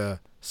into the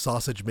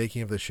sausage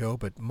making of the show,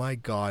 but my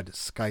God,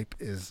 Skype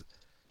is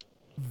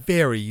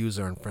very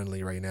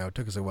user-unfriendly right now. It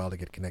took us a while to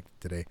get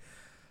connected today.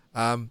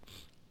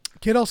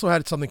 Kit also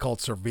had something called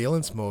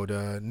surveillance mode.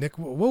 Nick,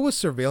 what was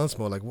surveillance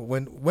mode? Like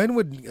when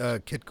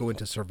would Kit go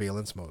into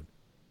surveillance mode?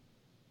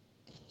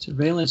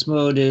 Surveillance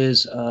mode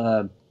is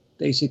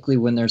basically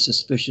when there's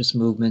suspicious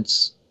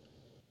movements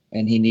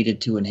and he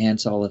needed to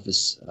enhance all of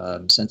his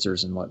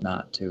sensors and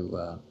whatnot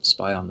to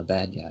spy on the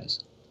bad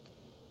guys.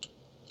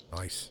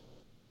 Nice.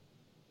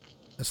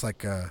 That's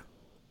like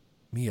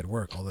me at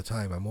work all the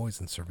time. I'm always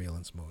in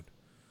surveillance mode.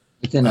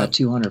 Within a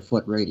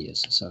 200-foot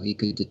radius, so he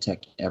could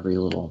detect every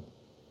little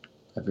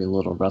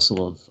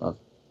rustle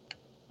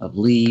of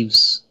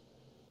leaves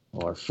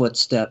or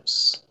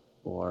footsteps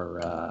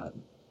or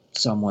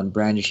someone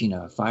brandishing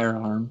a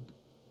firearm.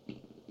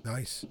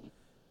 Nice.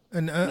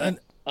 And I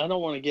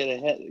don't want to get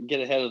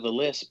ahead of the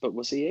list, but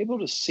was he able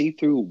to see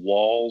through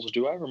walls?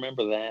 Do I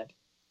remember that?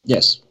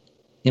 Yes,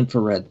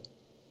 infrared.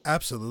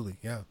 absolutely,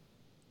 yeah.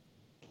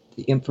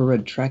 The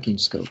infrared tracking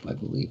scope, I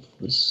believe,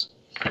 was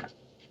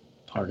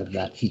part of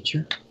that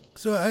feature.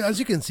 So as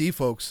you can see,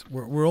 folks,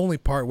 we're only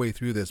part way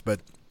through this, but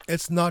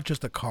it's not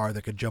just a car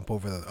that could jump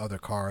over the other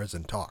cars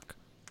and talk.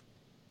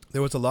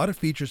 There was a lot of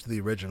features to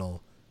the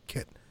original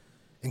kit,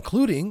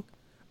 including,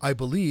 I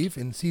believe,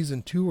 in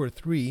season 2 or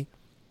 3,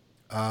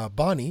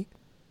 Bonnie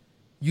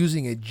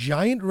using a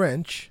giant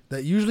wrench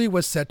that usually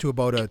was set to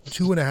about a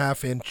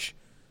 2.5-inch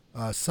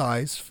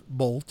size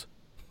bolt.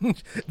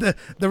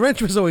 The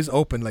wrench was always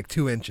open like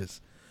 2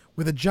 inches.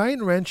 With a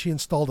giant wrench, she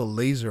installed a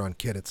laser on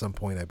Kit at some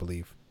point, I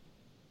believe.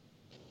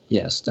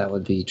 Yes, that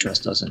would be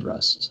Trust Doesn't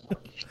Rust.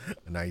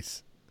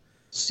 Nice.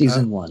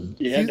 Season 1.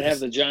 You had to have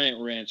the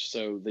giant wrench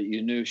so that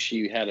you knew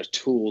she had a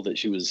tool that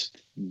she was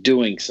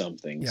doing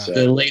something. Yeah. So.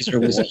 The laser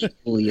was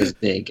equally as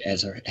big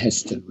as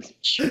the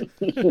wrench.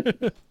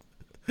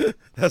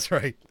 That's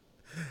right.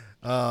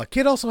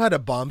 Kid also had a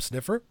bomb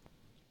sniffer.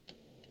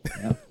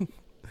 Yeah.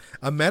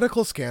 A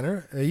medical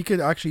scanner. You could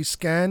actually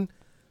scan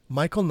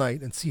Michael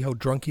Knight and see how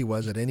drunk he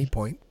was at any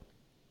point.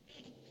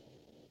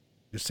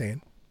 Just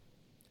saying.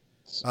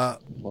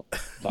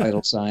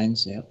 Vital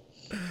signs, yeah.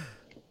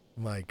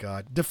 My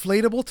God.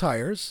 Deflatable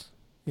tires,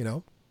 you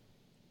know.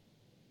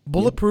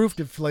 Bulletproof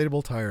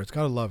deflatable tires.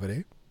 Gotta love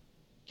it,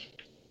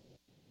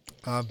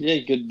 eh? Yeah,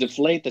 you could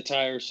deflate the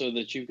tire so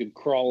that you could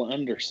crawl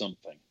under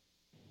something.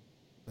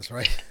 That's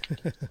right.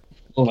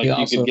 Well, Like he you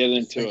also could get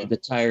into the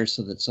tires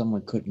so that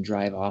someone couldn't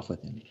drive off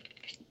with him.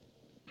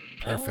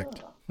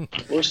 Perfect.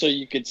 Or so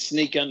you could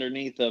sneak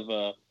underneath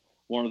of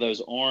one of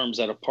those arms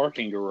at a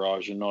parking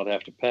garage and not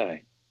have to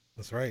pay.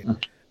 That's right.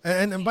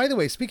 And by the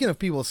way, speaking of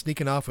people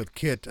sneaking off with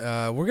Kit,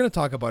 we're going to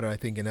talk about it, I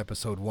think, in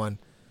episode 1.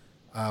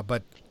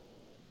 But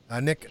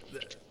Nick,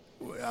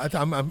 I'm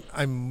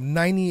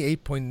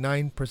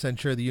 98.9%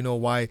 sure that you know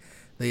why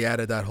they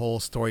added that whole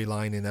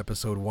storyline in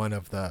episode 1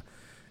 of the,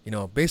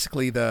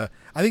 basically I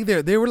think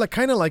they were like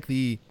kind of like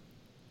the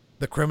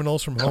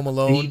criminals from Home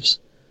Alone. Thieves.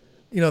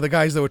 The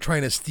guys that were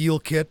trying to steal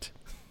Kit.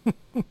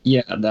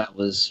 Yeah, that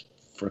was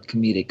for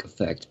comedic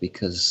effect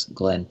because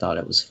Glenn thought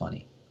it was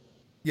funny.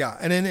 Yeah,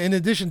 and in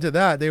addition to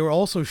that, they were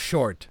also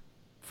short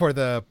for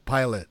the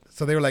pilot.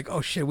 So they were like,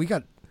 "Oh shit,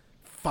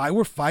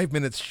 we're 5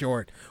 minutes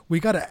short. We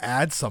got to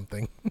add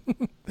something."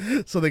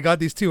 So they got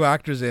these 2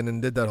 actors in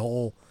and did that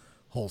whole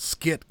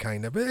skit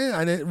kind of,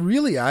 and it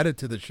really added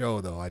to the show,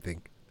 though, I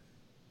think.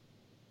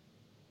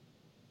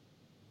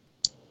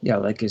 Yeah,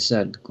 like I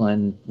said,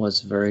 Glenn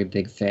was a very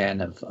big fan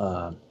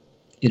of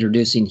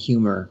introducing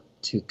humor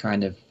to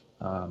kind of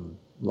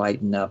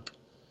lighten up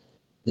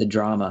the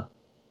drama.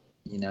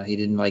 He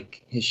didn't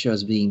like his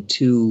shows being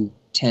too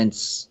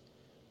tense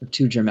or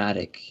too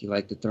dramatic. He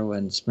liked to throw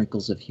in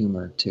sprinkles of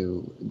humor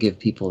to give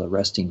people a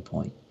resting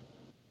point.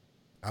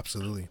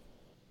 Absolutely.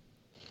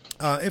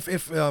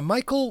 If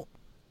Michael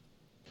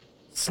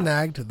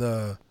snagged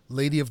the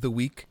Lady of the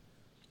Week,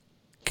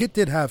 Kit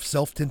did have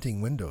self-tinting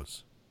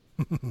windows.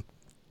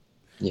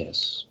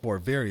 Yes. For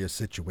various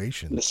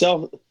situations.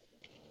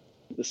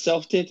 The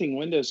self-tinting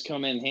windows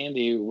come in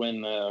handy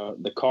when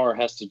the car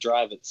has to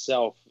drive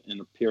itself and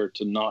appear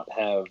to not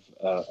have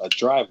a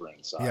driver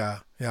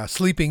inside. Yeah.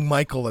 Sleeping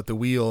Michael at the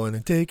wheel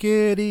and take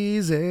it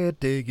easy,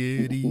 take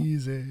it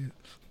easy.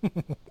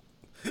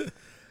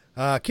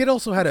 Kid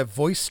also had a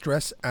voice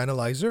stress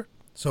analyzer,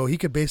 so he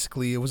could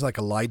basically, it was like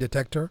a lie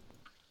detector.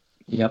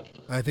 Yep.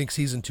 I think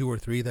season 2 or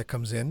 3 that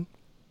comes in.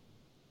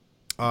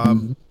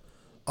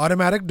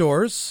 Automatic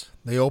doors,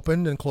 they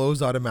opened and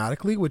closed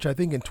automatically, which I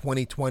think in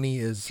 2020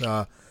 is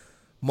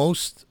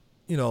most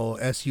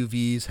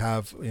SUVs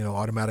have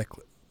automatic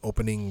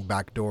opening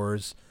back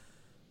doors.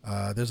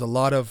 There's a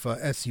lot of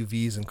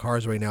SUVs and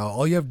cars right now.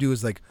 All you have to do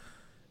is, like,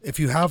 if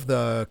you have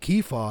the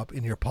key fob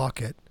in your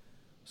pocket,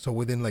 so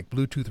within like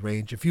Bluetooth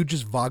range, if you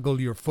just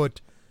woggle your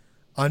foot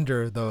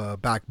under the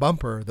back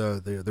bumper,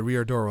 the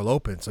rear door will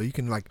open. So you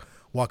can like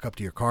walk up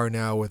to your car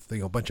now with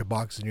a bunch of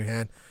boxes in your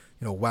hand,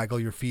 waggle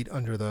your feet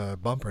under the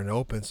bumper and it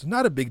opens. So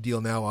not a big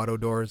deal now. Auto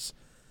doors,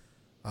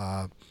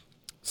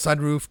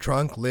 sunroof,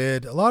 trunk,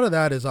 lid, a lot of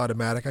that is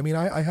automatic. I mean,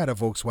 I had a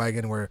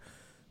Volkswagen where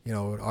it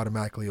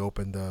automatically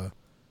opened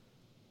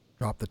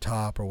drop the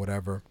top or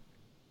whatever.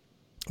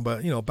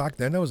 But back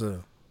then that was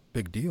a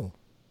big deal.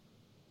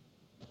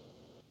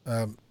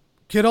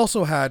 Kid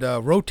also had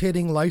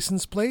rotating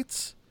license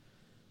plates.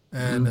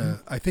 And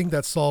I think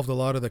that solved a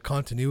lot of the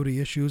continuity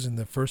issues in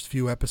the first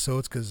few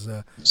episodes because...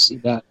 see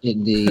that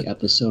in the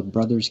episode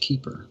Brother's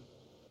Keeper.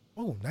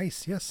 Oh,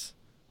 nice. Yes,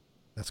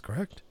 that's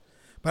correct.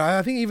 But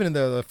I think even in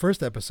the first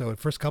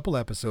couple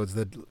episodes,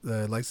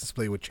 the license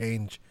plate would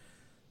change,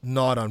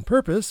 not on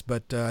purpose,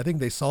 but I think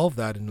they solved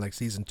that in like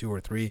season 2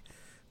 or 3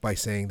 by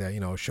saying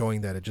that,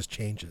 showing that it just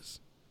changes.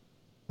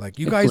 Like,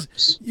 you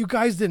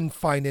guys didn't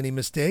find any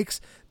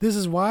mistakes. This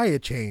is why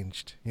it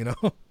changed,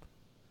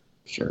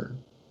 Sure.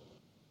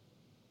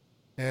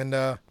 And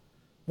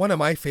one of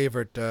my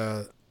favorite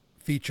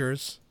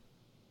features,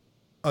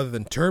 other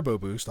than turbo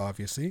boost,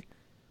 obviously,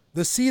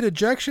 the seat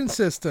ejection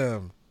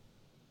system,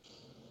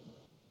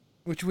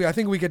 which I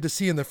think we get to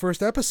see in the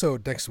first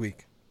episode next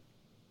week.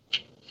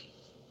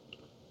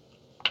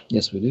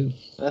 Yes, we do.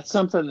 That's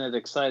something that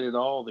excited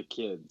all the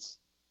kids.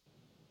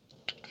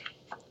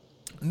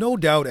 No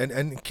doubt.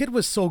 And Kit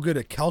was so good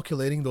at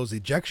calculating those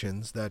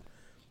ejections that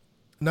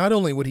not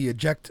only would he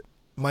eject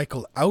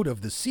Michael out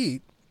of the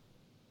seat,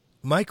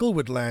 Michael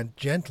would land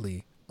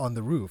gently on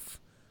the roof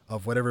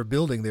of whatever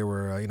building they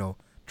were,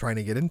 trying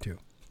to get into.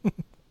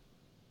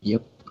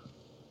 Yep.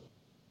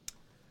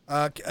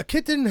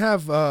 Kit didn't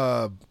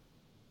have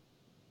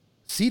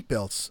seat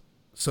belts,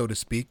 so to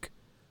speak.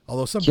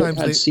 Although sometimes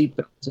Kit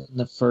had seatbelts in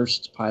the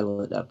first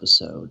pilot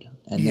episode,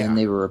 and then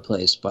they were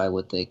replaced by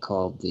what they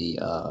called the.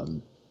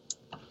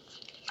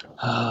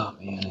 Oh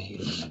man, I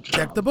hate it.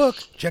 Check the book.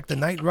 Check the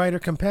Knight Rider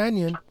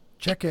Companion.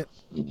 Check it.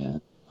 Yeah,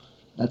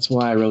 that's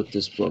why I wrote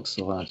this book,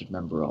 so I have to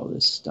remember all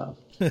this stuff.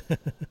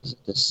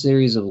 The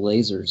series of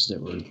lasers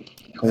that were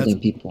holding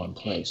people in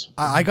place.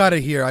 I got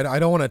it here. I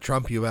don't want to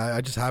trump you.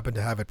 I just happen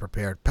to have it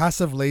prepared.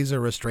 Passive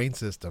laser restraint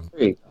system.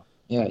 There you go.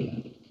 Yeah.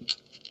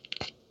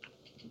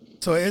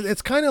 So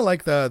it's kind of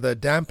like the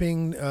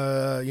damping,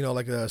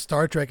 like the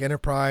Star Trek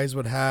Enterprise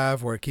would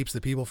have, where it keeps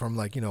the people from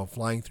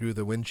flying through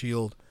the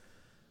windshield.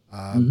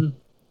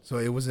 So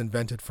it was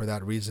invented for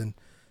that reason.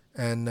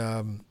 And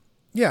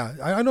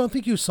I don't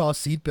think you saw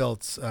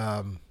seatbelts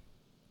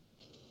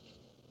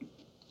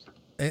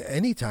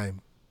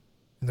anytime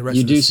in the rest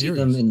you of the do series.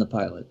 see them in the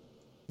pilot.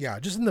 Yeah,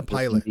 just in the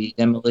pilot. In the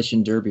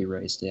Demolition Derby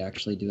race, they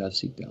actually do have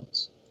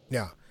seatbelts.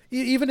 Yeah,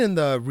 even in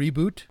the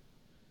reboot,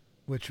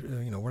 which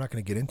we're not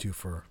going to get into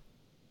for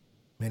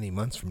many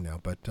months from now,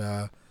 but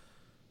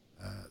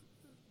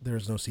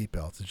there's no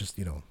seatbelts. It's just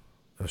a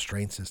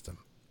restraint system.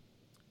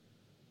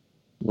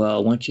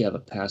 Well, once you have a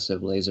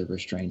passive laser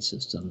restraint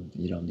system,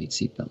 you don't need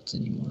seatbelts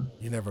anymore.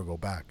 You never go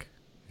back.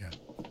 Yeah.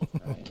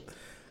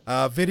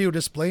 Right. Video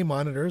display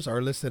monitors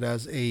are listed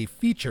as a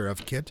feature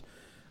of Kit,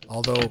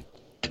 although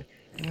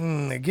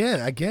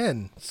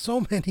again,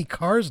 so many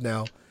cars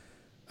now,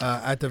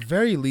 at the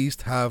very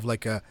least, have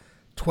like a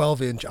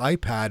 12-inch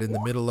iPad in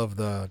the middle of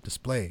the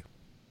display.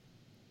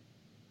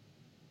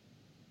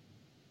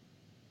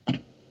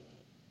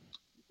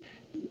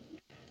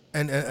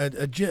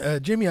 And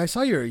Jimmy, I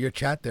saw your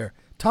chat there.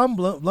 Tom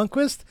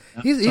Blomqvist,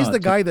 he's the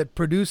guy that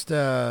produced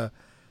the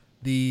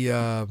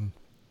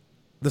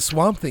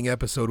Swamp Thing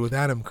episode with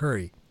Adam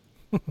Curry.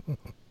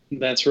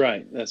 That's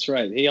right.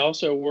 He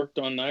also worked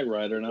on Knight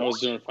Rider, and I was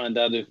going to find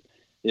out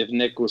if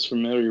Nick was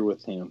familiar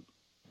with him.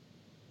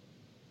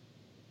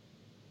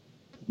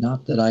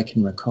 Not that I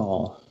can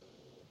recall.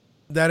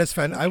 That is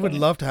fun. Okay. I would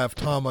love to have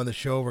Tom on the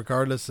show,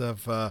 regardless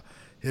of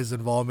his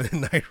involvement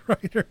in Knight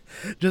Rider.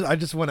 I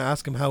just want to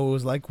ask him how it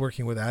was like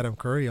working with Adam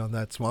Curry on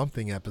that Swamp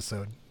Thing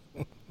episode.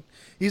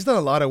 He's done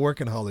a lot of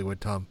work in Hollywood,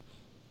 Tom.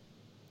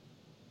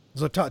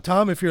 So,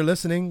 Tom, if you're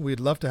listening, we'd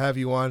love to have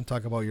you on and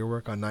talk about your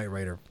work on Knight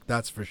Rider.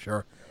 That's for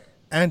sure.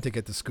 And to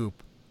get the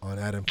scoop on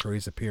Adam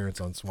Curry's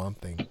appearance on Swamp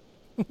Thing.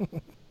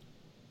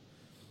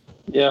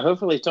 Yeah,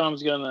 hopefully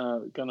Tom's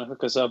gonna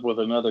hook us up with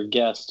another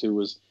guest who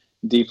was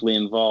deeply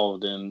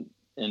involved in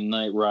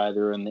Knight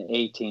Rider and the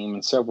A-Team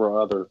and several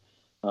other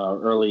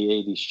early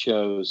 80s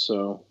shows.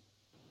 So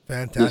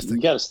fantastic.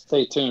 You got to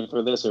stay tuned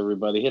for this,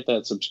 everybody. Hit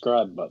that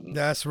subscribe button.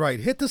 That's right.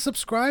 Hit the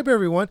subscribe,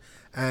 everyone.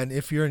 And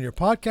if you're in your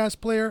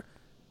podcast player,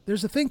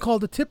 there's a thing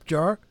called a tip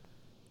jar.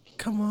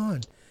 Come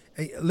on.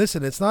 Hey,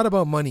 listen, it's not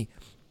about money.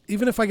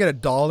 Even if I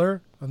get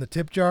 $1 on the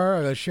tip jar,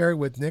 I'm going to share it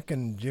with Nick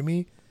and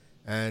Jimmy.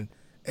 And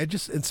it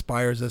just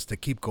inspires us to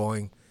keep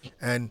going.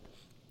 And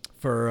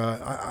for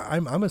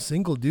I'm a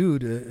single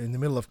dude in the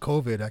middle of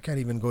COVID. I can't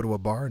even go to a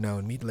bar now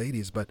and meet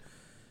ladies. But,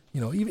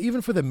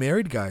 even for the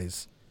married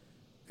guys,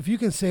 if you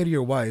can say to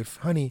your wife,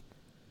 honey,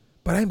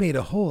 but I made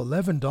a whole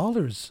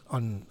 $11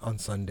 on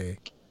Sunday.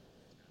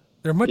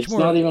 They're much more.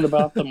 It's not even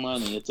about the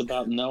money. It's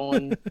about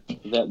knowing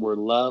that we're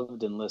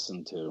loved and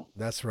listened to.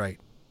 That's right.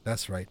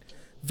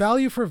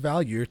 Value for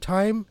value. Your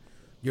time,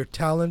 your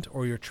talent,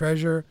 or your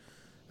treasure.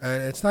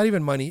 And it's not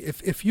even money.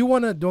 If you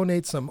want to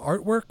donate some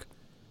artwork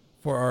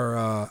for our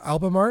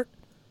album art,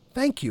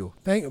 thank you.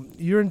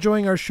 You're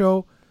enjoying our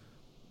show,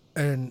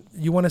 and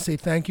you want to say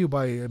thank you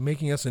by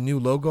making us a new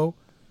logo.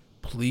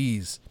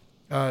 Please.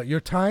 Your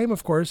time,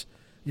 of course.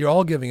 You're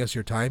all giving us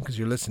your time because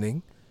you're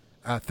listening.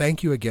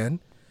 Thank you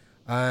again.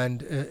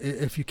 And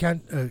if you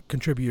can't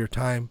contribute your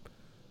time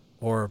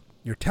or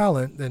your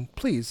talent, then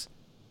please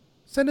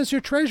send us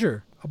your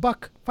treasure.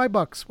 $1,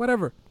 $5,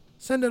 whatever.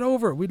 Send it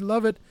over. We'd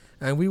love it.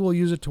 And we will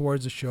use it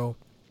towards the show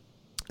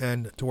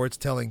and towards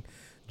telling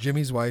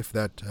Jimmy's wife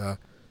that,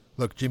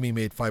 look, Jimmy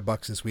made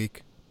 $5 this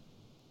week.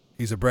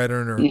 He's a bread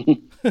earner.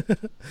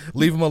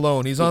 Leave him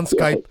alone. He's on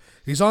Skype.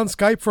 He's on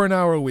Skype for an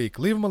hour a week.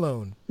 Leave him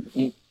alone.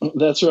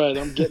 That's right.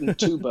 I'm getting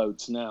 2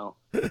 boats now.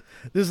 This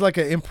is like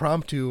an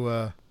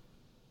impromptu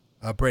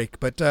break.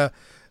 But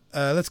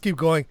let's keep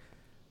going.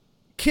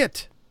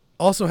 Kit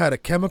also had a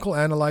chemical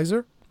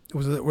analyzer. It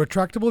was a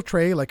retractable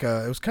tray. It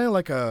was kind of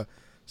like a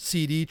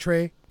CD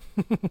tray,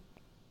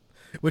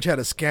 which had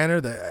a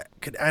scanner that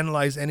could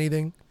analyze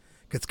anything.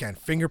 It could scan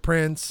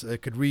fingerprints.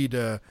 It could read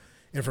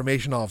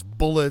information off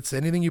bullets.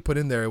 Anything you put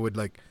in there, it would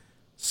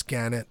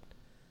scan it.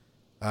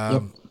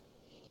 Yep.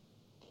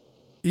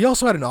 He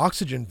also had an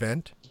oxygen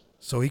vent,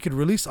 so he could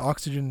release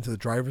oxygen into the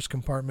driver's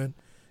compartment.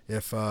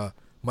 If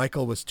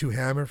Michael was too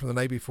hammered from the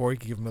night before, he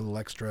could give him a little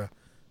extra,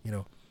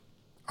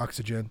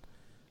 oxygen.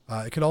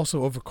 It could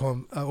also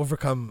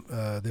overcome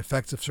the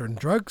effects of certain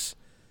drugs,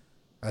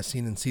 as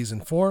seen in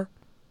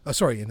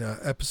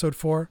episode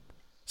 4.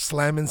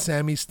 Slam and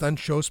Sammy Stunt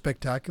Show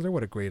Spectacular.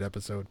 What a great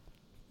episode.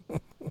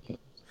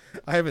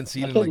 I haven't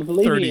seen it in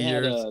like 30 he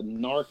had years. a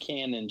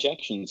Narcan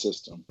injection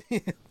system.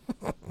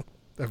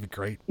 That'd be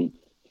great.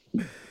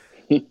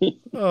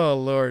 Oh,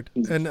 Lord.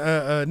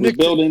 And Nick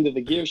built into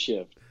the gear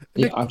shift.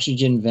 The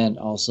oxygen vent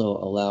also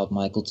allowed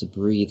Michael to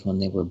breathe when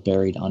they were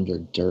buried under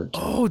dirt.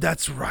 Oh,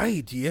 that's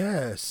right.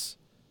 Yes.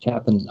 It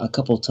happened a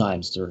couple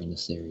times during the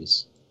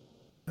series.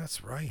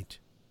 That's right.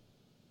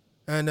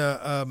 And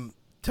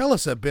tell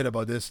us a bit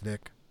about this,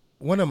 Nick.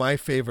 One of my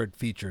favorite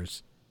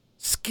features,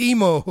 ski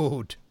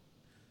mode.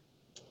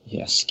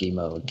 Yeah, ski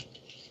mode.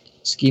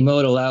 Ski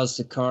mode allows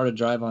the car to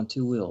drive on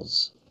 2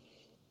 wheels.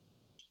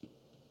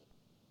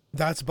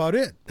 That's about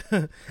it.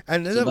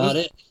 And That's about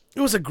it.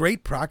 It was a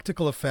great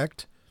practical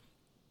effect.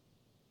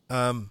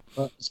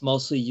 It's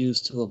mostly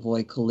used to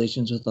avoid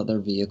collisions with other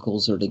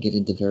vehicles or to get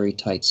into very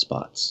tight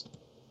spots.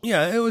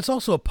 Yeah, it was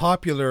also a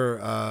popular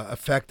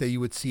effect that you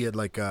would see at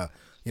like a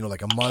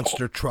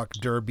monster truck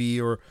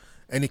derby or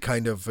any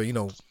kind of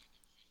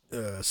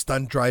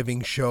stunt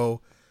driving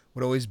show.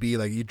 Would always be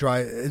like you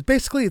drive.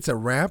 Basically, it's a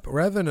ramp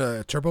rather than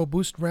a turbo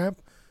boost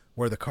ramp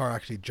where the car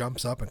actually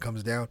jumps up and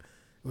comes down.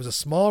 It was a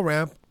small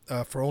ramp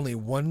for only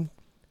one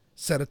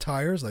set of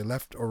tires, like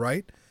left or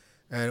right.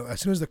 And as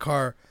soon as the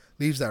car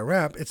leaves that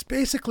ramp, it's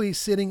basically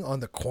sitting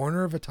on the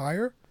corner of a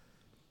tire.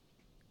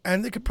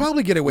 And they could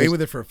probably get away with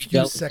it for a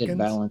few seconds.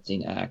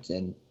 Balancing act.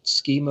 And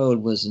ski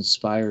mode was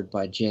inspired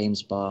by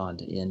James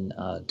Bond in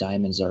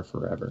Diamonds Are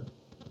Forever.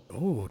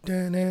 Oh,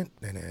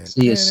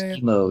 see a ski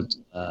mode.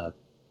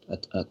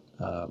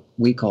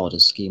 We call it a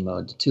ski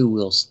mode. The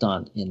 2-wheel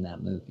stunt in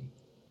that movie.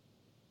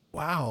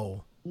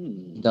 Wow.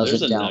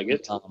 Does it down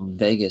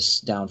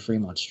Vegas, down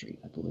Fremont Street,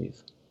 I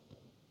believe.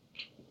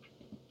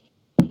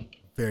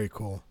 Very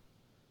cool.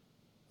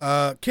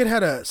 Kid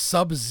had a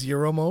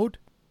Sub-Zero mode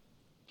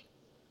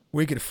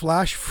where you could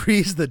flash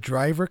freeze the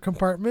driver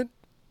compartment.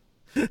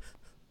 And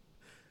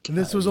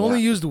this was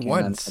only used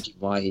once. Imagine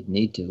why he'd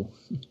need to.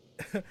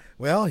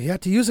 Well, he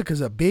had to use it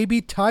because a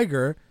baby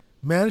tiger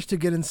managed to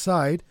get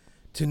inside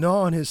to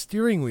gnaw on his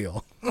steering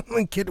wheel.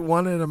 And Kid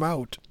wanted him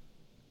out.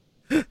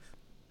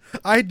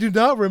 I do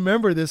not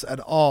remember this at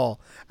all.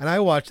 And I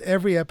watched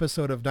every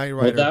episode of Knight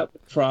Rider. Well, that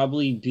would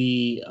probably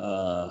be,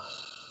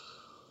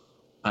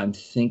 I'm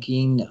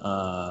thinking,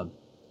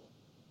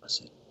 what's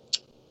it?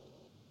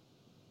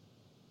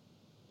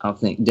 I'll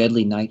think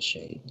Deadly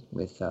Nightshade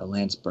with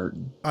Lance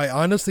Burton. I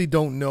honestly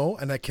don't know,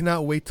 and I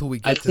cannot wait till we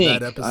get to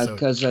that episode.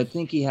 Because I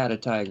think he had a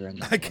tiger in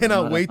that. I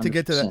cannot wait to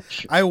get to that.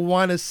 Sure. I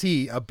want to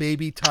see a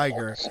baby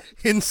tiger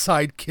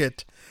inside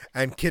Kit,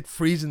 and Kit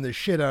freezing the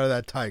shit out of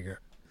that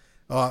tiger.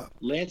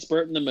 Lance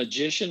Burton, the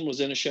magician, was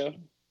in a show?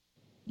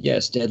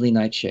 Yes, Deadly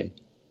Nightshade.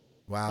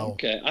 Wow.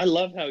 Okay. I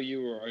love how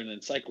you are an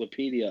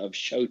encyclopedia of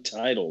show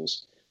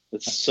titles.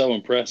 That's so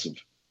impressive.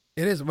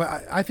 It is.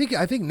 I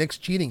think Nick's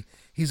cheating.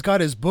 He's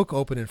got his book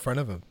open in front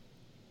of him.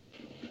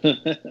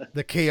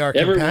 The KR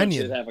Everyone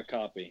Companion. should have a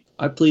copy.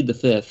 I plead the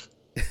fifth.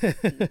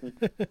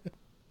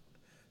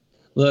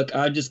 Look,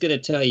 I'm just going to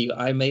tell you,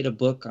 I made a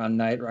book on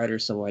Knight Rider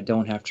so I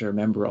don't have to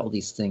remember all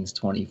these things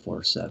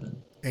 24/7.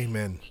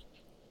 Amen.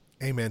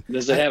 Amen.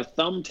 Does it have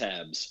thumb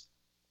tabs?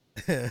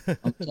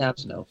 Thumb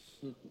tabs, no.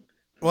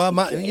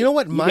 Well, you know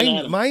what?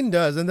 Mine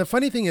does. And the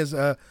funny thing is,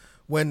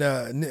 when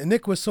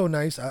Nick was so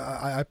nice,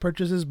 I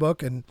purchased his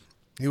book, and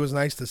he was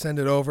nice to send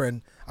it over.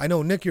 And I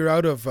know, Nick, you're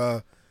out of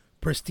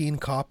pristine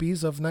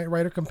copies of Knight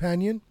Rider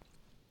Companion,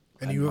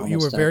 and you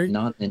were very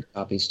non-mint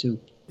copies too.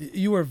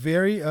 You were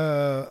very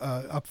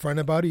upfront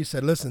about it. You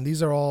said, "Listen,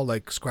 these are all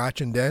like scratch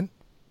and dent."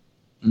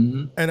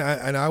 Mm-hmm.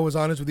 And I was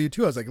honest with you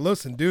too. I was like,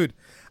 "Listen, dude,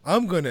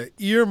 I'm gonna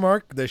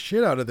earmark the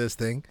shit out of this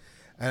thing."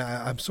 And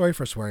I'm sorry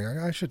for swearing.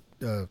 I should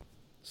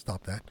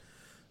stop that.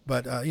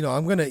 But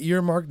I'm gonna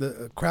earmark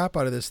the crap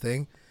out of this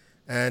thing,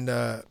 and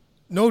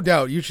no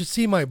doubt you should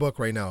see my book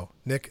right now,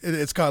 Nick.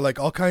 It's got like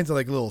all kinds of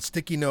like little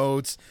sticky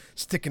notes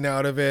sticking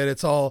out of it.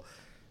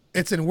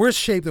 It's in worse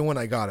shape than when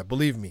I got it.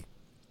 Believe me.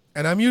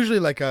 And I'm usually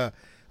like I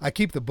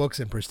keep the books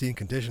in pristine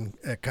condition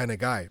kind of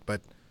guy, but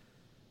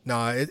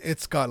no,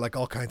 it's got like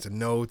all kinds of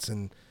notes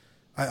and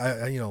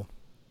I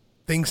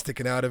things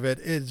sticking out of it.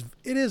 It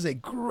is a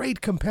great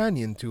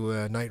companion to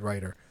a Knight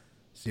Rider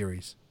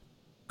series.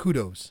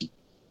 Kudos.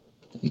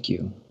 Thank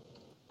you.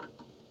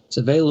 It's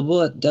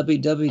available at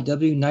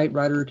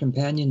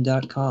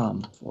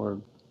www.knightridercompanion.com for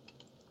a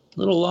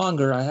little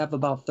longer. I have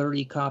about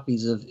 30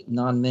 copies of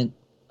non-mint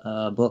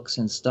books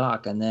in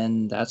stock, and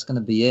then that's going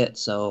to be it.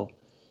 So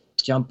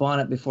jump on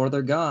it before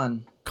they're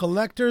gone.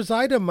 Collector's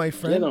item, my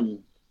friend. Get 'em.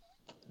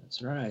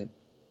 That's right.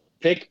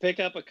 Pick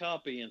up a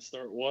copy and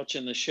start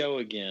watching the show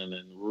again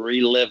and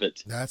relive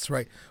it. That's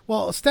right.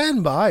 Well,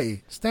 stand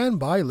by,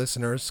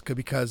 listeners,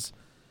 because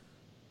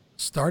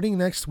starting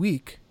next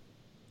week,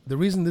 the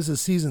reason this is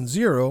season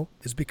 0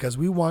 is because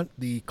we want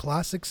the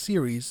classic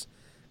series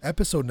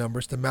episode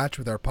numbers to match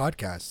with our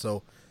podcast.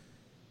 So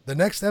the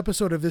next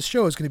episode of this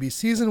show is going to be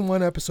season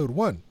 1, episode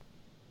 1,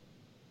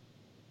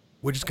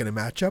 which is going to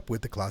match up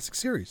with the classic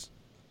series.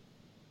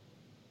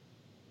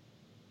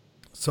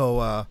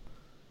 So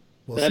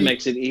that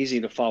makes it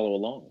easy to follow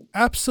along.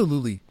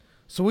 Absolutely.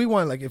 So we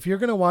want, like, if you're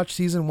going to watch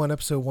season 1,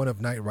 episode 1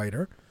 of Knight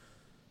Rider,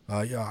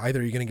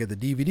 either you're going to get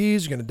the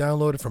DVDs, you're going to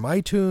download it from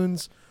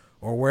iTunes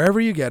or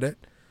wherever you get it.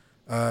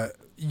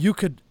 You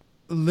could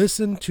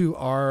listen to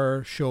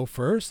our show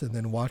first and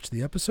then watch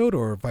the episode,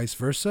 or vice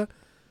versa.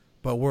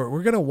 But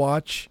we're going to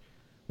watch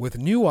with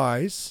new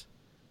eyes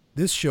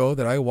this show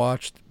that I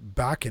watched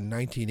back in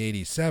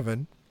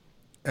 1987.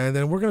 And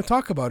then we're going to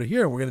talk about it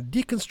here. We're going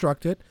to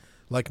deconstruct it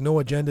like No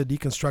Agenda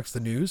deconstructs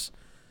the news.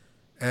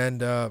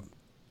 And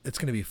it's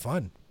going to be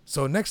fun.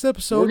 So next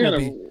episode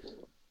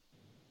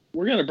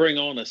we're going to bring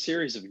on a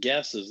series of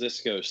guests as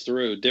this goes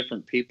through,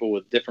 different people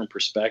with different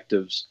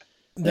perspectives.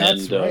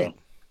 That's right.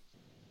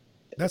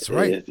 That's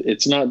right.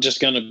 It's not just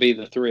going to be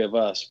the three of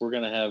us. We're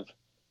going to have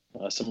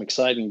some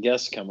exciting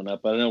guests coming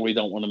up. I know we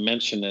don't want to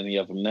mention any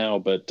of them now,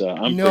 but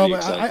I'm pretty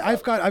excited.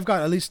 I've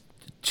got at least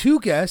 2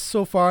 guests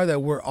so far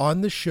that were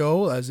on the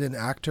show, as in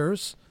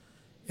actors,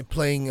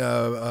 playing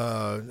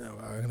I'm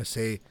going to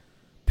say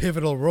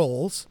pivotal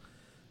roles.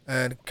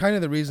 And kind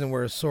of the reason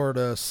we're sort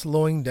of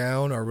slowing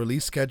down our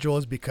release schedule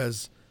is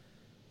because,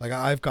 like,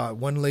 I've got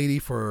one lady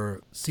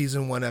for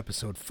season 1,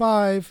 episode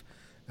 5,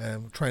 and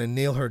I'm trying to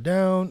nail her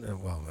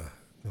down.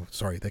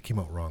 Sorry, that came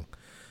out wrong.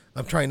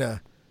 I'm trying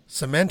to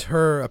cement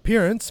her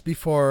appearance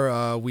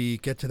before we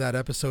get to that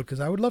episode, because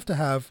I would love to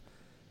have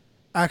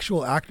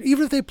actual actors,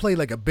 even if they play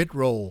like a bit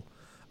role.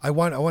 I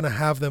want to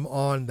have them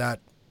on that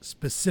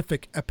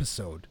specific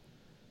episode,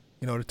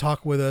 to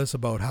talk with us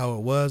about how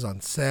it was on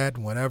set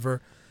and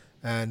whatever.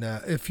 And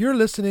if you're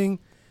listening,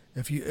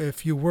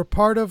 if you were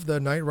part of the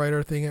Knight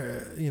Rider thing,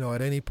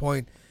 at any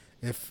point,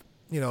 if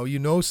you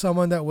know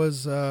someone that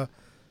was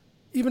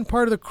even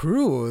part of the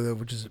crew,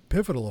 which is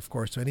pivotal, of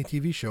course, to any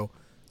TV show,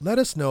 let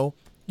us know.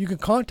 You can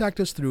contact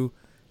us through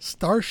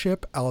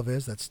Starship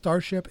Alves. That's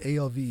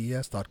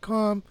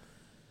starshipalves.com,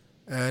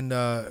 and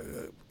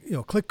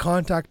click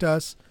contact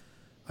us.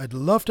 I'd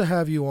love to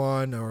have you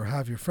on, or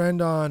have your friend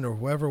on, or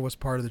whoever was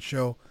part of the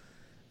show.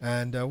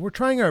 And we're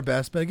trying our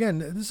best. But again,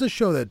 this is a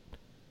show that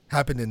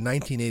happened in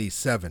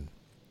 1987.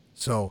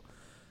 So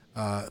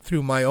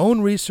through my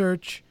own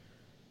research,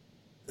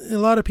 a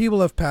lot of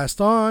people have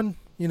passed on.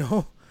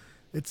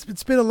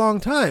 It's been a long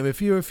time.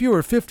 If you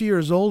were 50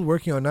 years old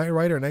working on Knight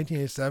Rider in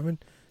 1987,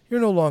 you're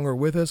no longer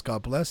with us.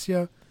 God bless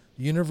you.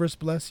 The universe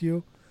bless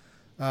you.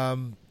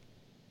 So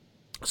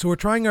we're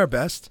trying our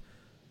best.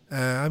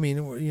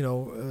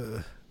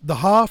 The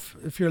Hoff,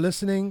 if you're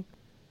listening,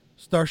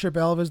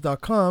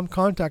 starshipalves.com,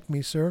 contact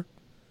me, sir.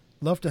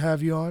 Love to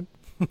have you on.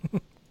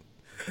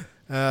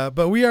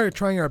 But we are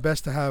trying our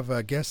best to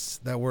have guests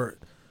that were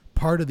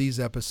part of these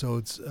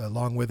episodes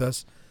along with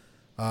us.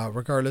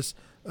 Regardless,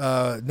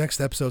 next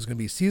episode is going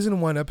to be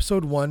season 1,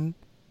 episode 1.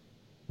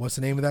 What's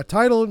the name of that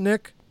title,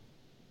 Nick?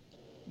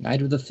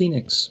 Night of the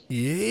Phoenix.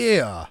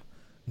 Yeah,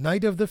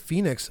 Night of the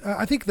Phoenix.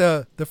 I think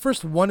the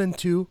first 1 and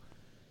 2,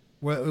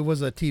 it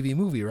was a TV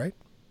movie, right?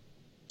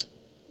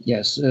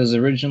 Yes, it was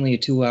originally a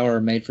 2-hour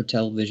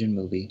made-for-television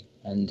movie,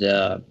 and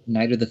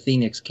Night of the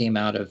Phoenix came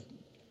out of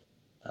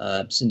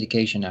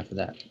syndication after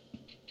that.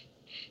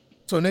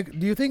 So, Nick,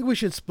 do you think we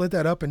should split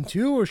that up in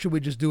 2, or should we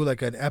just do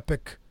like an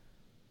epic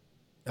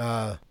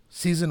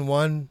season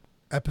 1,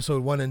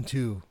 episode 1 and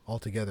 2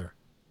 altogether?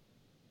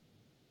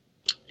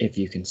 If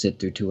you can sit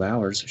through 2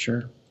 hours,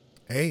 sure.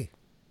 Hey,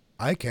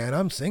 I can.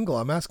 I'm single.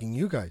 I'm asking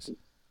you guys.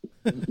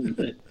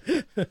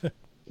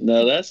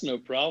 No, that's no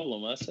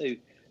problem. I say,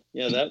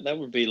 yeah, that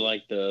would be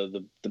like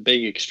the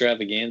big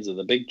extravaganza,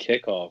 the big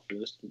kickoff.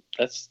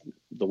 That's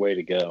the way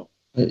to go.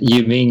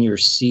 You mean your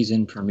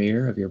season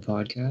premiere of your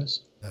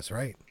podcast? That's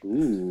right.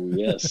 Ooh,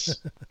 yes.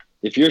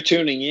 If you're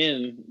tuning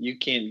in, you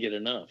can't get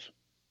enough.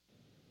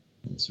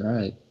 That's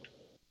right.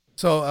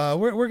 So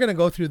we're going to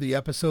go through the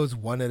episodes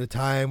one at a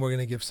time. We're going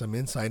to give some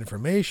inside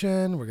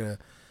information. We're going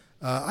to,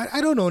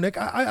 I don't know, Nick.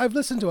 I've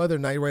listened to other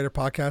Knight Rider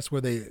podcasts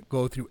where they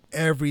go through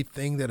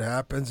everything that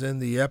happens in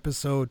the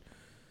episode.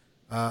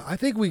 I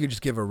think we could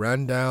just give a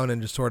rundown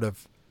and just sort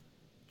of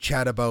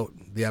chat about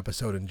the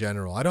episode in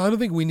general. I don't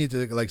think we need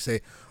to like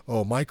say,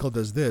 oh, Michael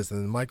does this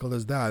and Michael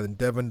does that and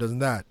Devin does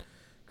that,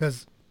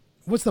 because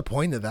what's the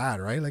point of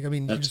that, right? Like, I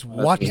mean, you just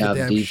watch the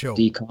damn show.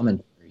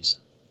 Commentaries.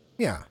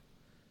 Yeah,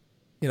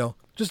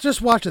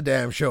 just watch the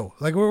damn show.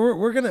 Like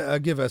we're gonna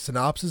give a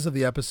synopsis of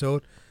the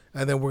episode,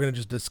 and then we're gonna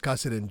just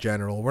discuss it in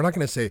general. We're not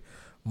gonna say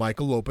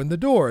Michael opened the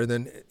door and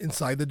then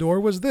inside the door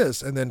was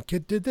this and then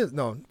Kit did this.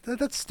 No,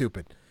 that's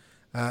stupid.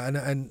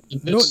 In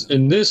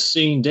this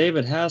scene,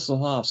 David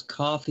Hasselhoff's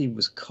coffee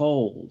was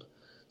cold,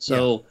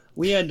 so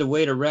we had to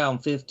wait around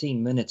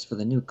 15 minutes for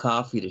the new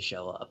coffee to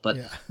show up. But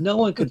no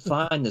one could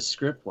find the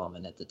script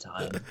woman at the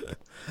time.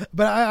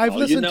 But I've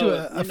listened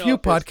to a few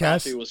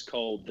podcasts. Coffee was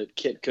cold, that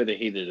Kit could have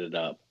heated it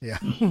up. Yeah,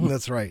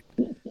 that's right.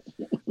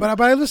 But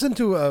I listen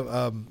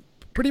to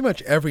pretty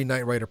much every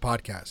Knight Rider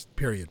podcast,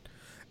 period.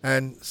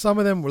 And some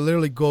of them will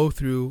literally go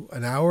through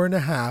an hour and a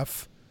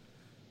half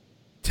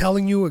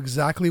telling you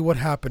exactly what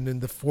happened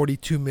in the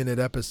 42-minute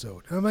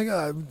episode. And I'm like,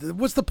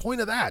 what's the point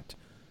of that?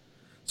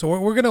 So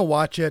we're going to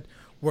watch it.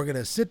 We're going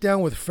to sit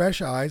down with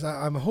fresh eyes.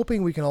 I'm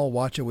hoping we can all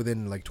watch it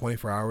within like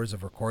 24 hours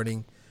of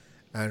recording.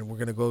 And we're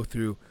going to go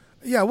through,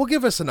 we'll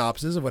give a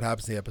synopsis of what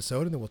happens in the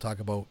episode. And then we'll talk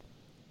about,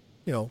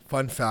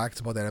 fun facts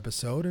about that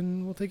episode.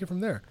 And we'll take it from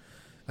there.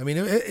 I mean,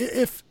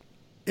 if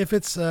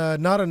it's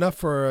not enough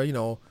for,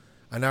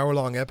 an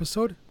hour-long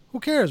episode, who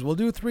cares? We'll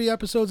do 3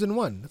 episodes in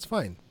one. That's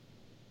fine.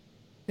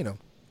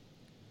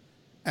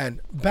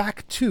 And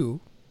back to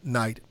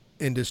Knight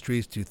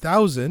Industries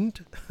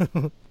 2000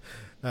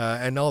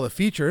 and all the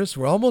features.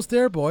 We're almost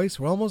there, boys.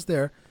 We're almost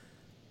there.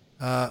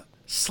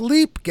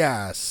 Sleep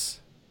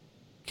gas.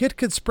 Kit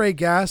could spray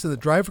gas in the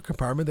driver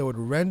compartment that would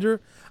render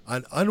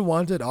an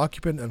unwanted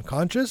occupant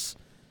unconscious,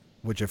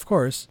 which, of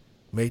course,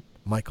 made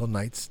Michael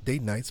Knight's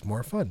date nights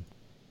more fun.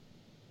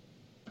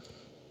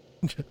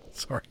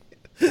 Sorry.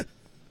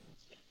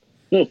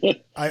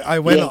 I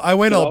went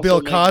all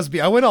Bill Cosby.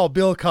 I went all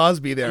Bill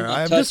Cosby there.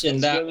 I'm just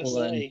touching that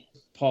one,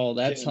 Paul.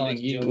 That's on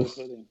you.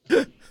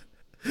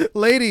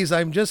 Ladies,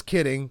 I'm just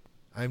kidding.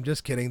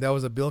 That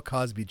was a Bill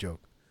Cosby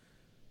joke.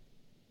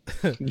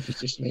 You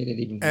just made it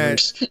even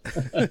worse.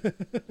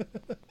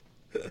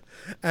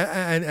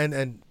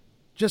 and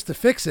just to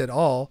fix it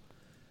all,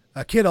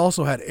 Kid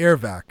also had air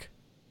vac.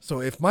 So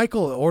if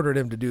Michael ordered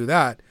him to do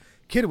that,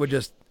 Kid would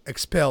just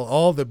expel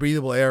all the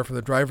breathable air from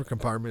the driver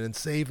compartment and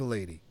save the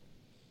lady.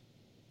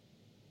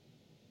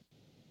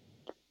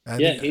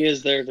 He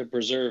is there to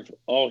preserve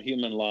all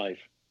human life.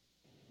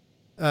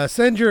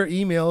 Send your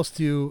emails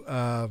to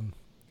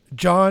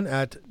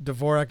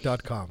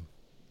john@dvorak.com.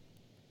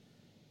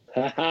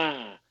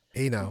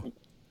 Hey now.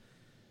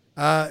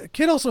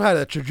 Kid also had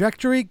a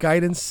trajectory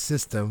guidance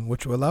system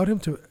which allowed him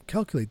to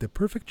calculate the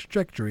perfect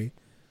trajectory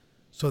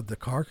so that the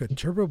car could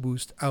turbo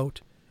boost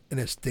out in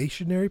a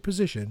stationary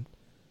position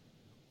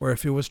or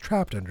if it was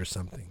trapped under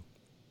something.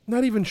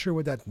 Not even sure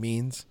what that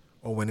means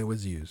or when it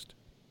was used.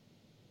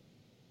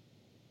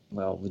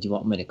 Well, would you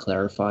want me to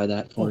clarify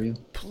that for you?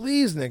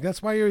 Please, Nick.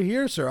 That's why you're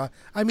here, sir.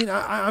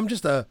 I'm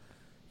just a,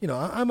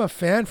 I'm a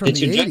fan from the 80s.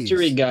 The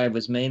trajectory guide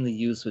was mainly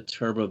used with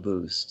turbo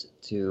boost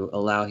to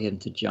allow him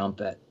to jump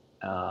at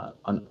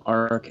an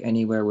arc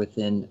anywhere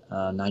within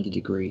 90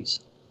 degrees.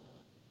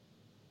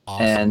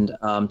 Awesome.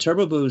 And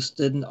turbo boost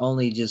didn't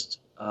only just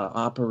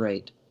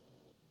operate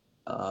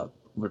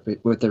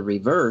with the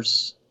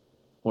reverse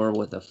or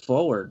with a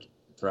forward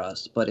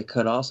thrust, but it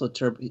could also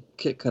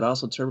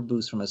turbo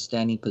boost from a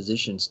standing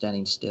position,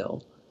 standing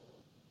still.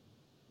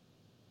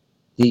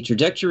 The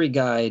trajectory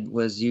guide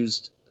was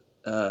used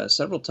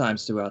several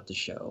times throughout the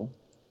show,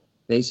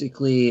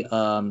 basically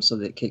so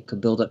that Kit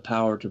could build up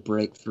power to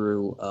break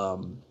through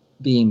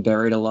being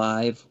buried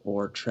alive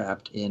or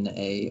trapped in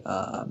a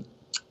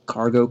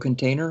cargo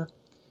container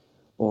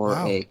or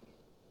a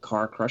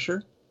car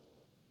crusher.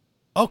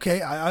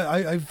 Okay,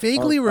 I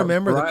vaguely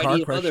remember the car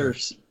crusher. Other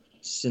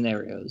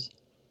scenarios.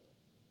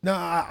 No,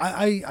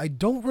 I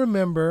don't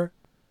remember.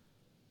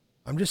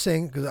 I'm just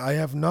saying because I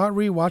have not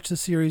rewatched the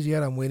series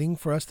yet. I'm waiting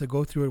for us to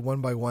go through it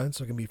one by one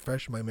so it can be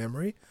fresh in my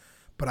memory.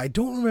 But I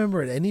don't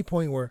remember at any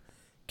point where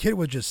Kit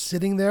was just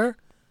sitting there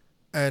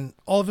and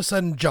all of a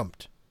sudden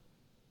jumped.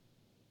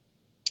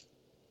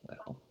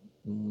 Well,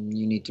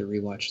 you need to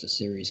rewatch the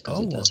series because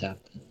it does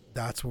happen.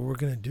 That's what we're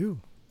going to do.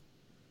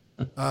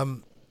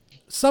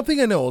 Something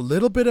I know a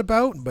little bit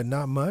about, but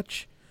not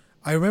much.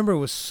 I remember it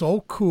was so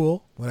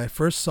cool when I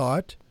first saw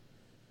it.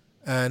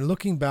 And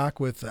looking back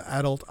with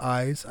adult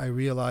eyes, I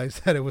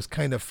realized that it was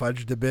kind of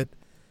fudged a bit.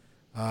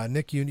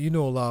 Nick, you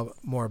know a lot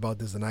more about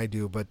this than I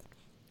do, but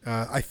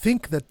I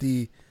think that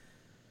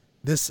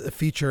this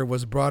feature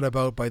was brought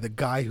about by the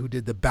guy who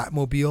did the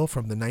Batmobile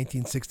from the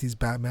 1960s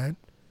Batman.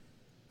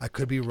 I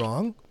could be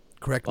wrong.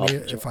 Correct me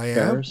if I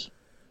am.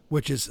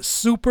 Which is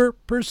Super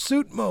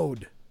Pursuit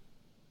Mode.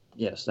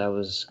 Yes, that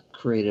was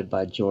created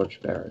by George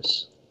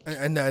Barris.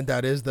 And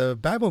that is the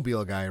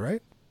Batmobile guy,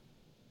 right?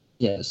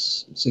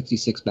 Yes,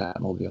 66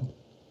 Batmobile.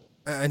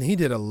 And he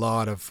did a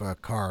lot of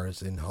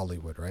cars in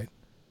Hollywood, right?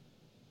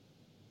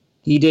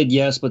 He did,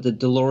 yes, but the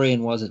DeLorean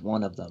wasn't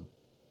one of them.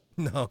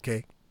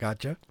 Okay,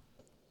 gotcha.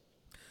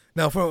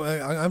 Now,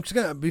 I'm just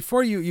gonna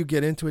before you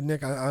get into it,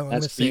 Nick. I'm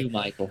That's gonna say, you,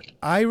 Michael.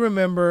 I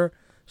remember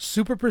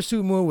Super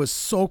Pursuit Mode was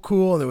so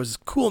cool. There was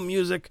cool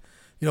music,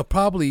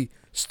 probably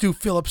Stu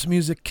Phillips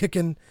music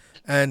kicking,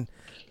 and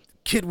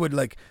Kid would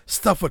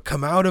stuff would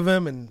come out of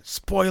him, and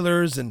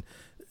spoilers and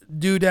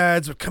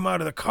doodads would come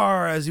out of the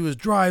car as he was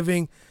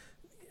driving,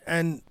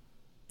 and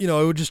it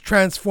would just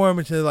transform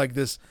into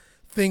this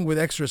thing with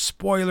extra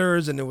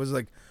spoilers, and it was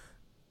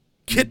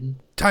Kit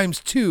times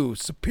 2,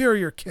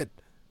 superior Kit.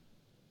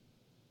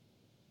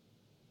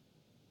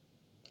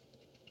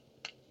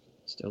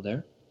 Still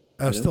there?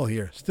 Still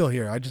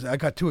here. I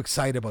got too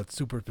excited about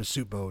Super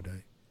Pursuit Mode.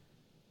 I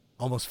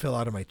almost fell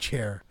out of my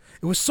chair.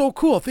 It was so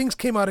cool. Things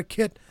came out of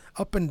Kit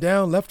up and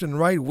down, left and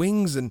right,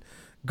 wings and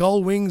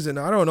gull wings, and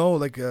I don't know,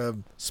 like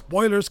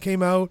spoilers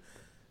came out,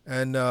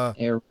 and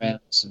Air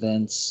ramps,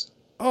 vents,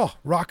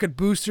 rocket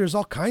boosters,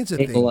 all kinds of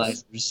things.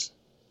 stabilizers.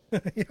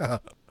 Yeah,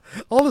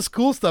 all this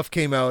cool stuff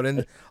came out,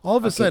 and all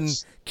of a sudden,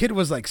 Rockets. Kit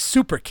was like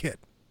super Kit.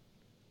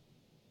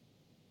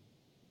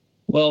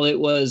 Well, it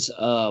was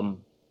an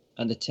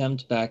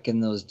attempt back in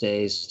those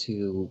days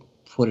to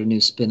put a new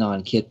spin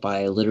on Kit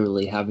by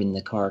literally having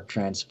the car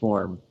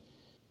transform.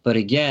 But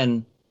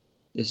again,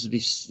 this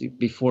is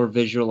before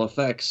visual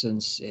effects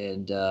and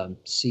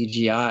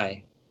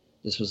CGI.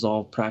 This was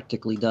all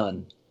practically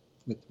done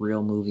with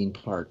real moving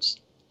parts.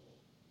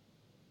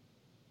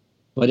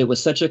 But it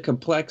was such a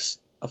complex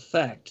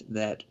effect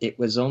that it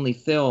was only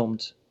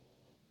filmed.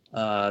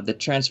 The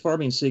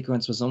transforming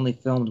sequence was only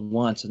filmed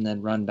once and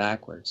then run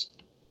backwards.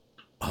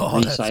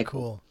 Oh, that's Recycled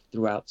cool.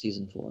 throughout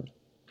season 4.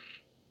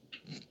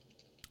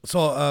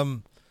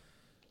 So,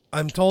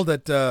 I'm told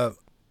that,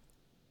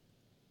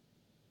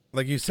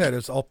 like you said,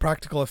 it's all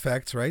practical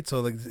effects, right?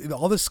 So, like,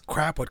 all this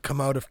crap would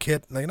come out of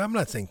Kit. Like, I'm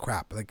not saying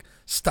crap, like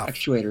stuff.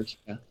 Actuators,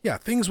 yeah. Yeah,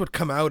 things would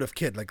come out of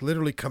Kit, like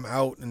literally come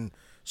out, and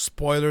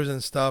spoilers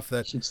and stuff I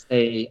that should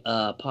say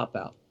pop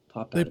out.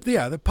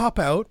 they pop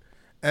out.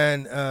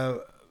 And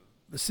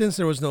since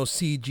there was no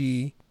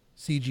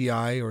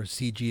CGI or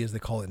CG as they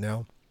call it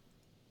now,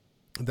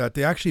 that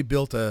they actually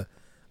built a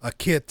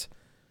kit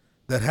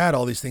that had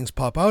all these things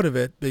pop out of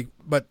it,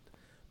 but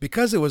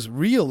because it was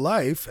real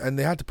life and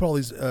they had to put all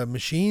these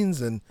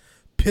machines and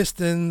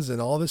pistons and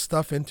all this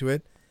stuff into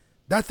it,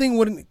 that thing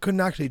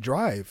couldn't actually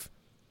drive.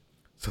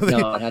 So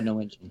No, it had no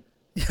engine.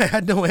 Yeah, it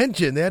had no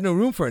engine. They had no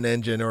room for an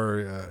engine or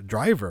a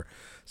driver.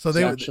 So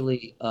they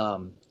actually,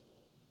 well,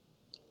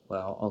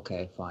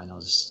 okay, fine.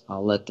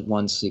 I'll let the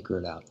one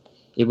secret out.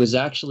 It was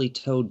actually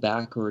towed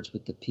backwards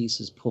with the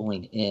pieces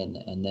pulling in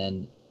and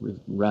then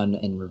run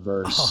in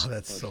reverse. Oh,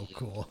 that's so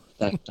cool.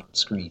 Effect on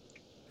screen.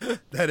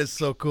 That is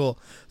so cool.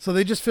 So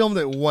they just filmed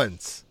it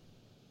once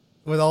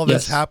with all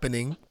this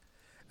happening,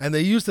 and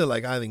they used it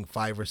like I think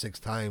 5 or 6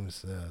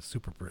 times.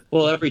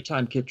 Well, every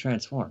time Kit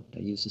transformed,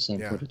 they used the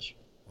same footage.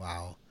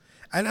 Wow.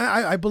 And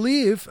I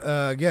believe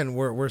again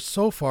we're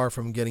so far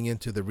from getting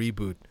into the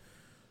reboot,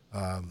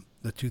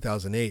 the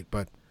 2008,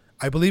 but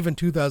I believe in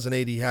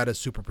 2008 he had a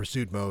Super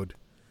Pursuit mode,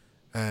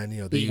 and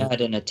he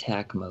had an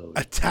attack mode.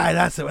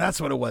 That's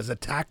what it was,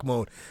 attack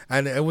mode,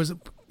 and it was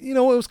it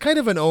was kind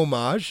of an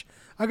homage.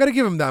 I got to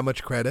give him that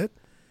much credit.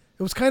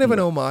 It was kind of an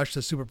homage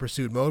to Super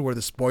Pursuit mode, where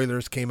the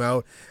spoilers came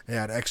out and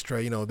had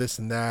extra, this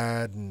and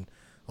that, and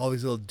all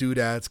these little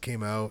doodads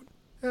came out.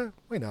 Yeah,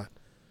 why not?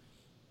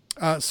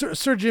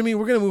 Sir Jimmy,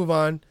 we're gonna move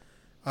on.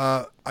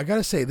 I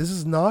gotta say, this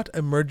is not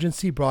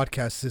emergency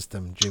broadcast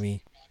system,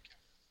 Jimmy.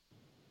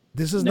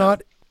 This is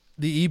not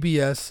the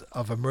EBS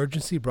of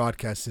emergency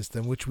broadcast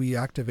system, which we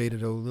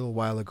activated a little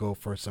while ago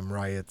for some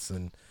riots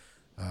and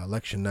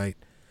election night.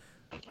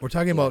 We're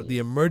talking about the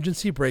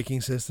emergency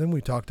braking system.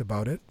 We talked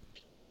about it,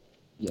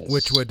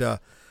 which would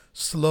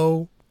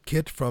slow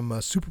Kit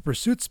from Super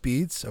Pursuit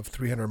speeds of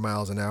 300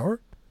 miles an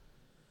hour,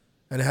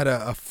 and it had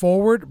a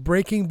forward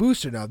braking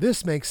booster. Now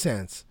this makes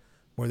sense,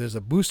 where there's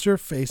a booster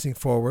facing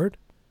forward,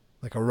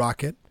 like a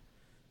rocket,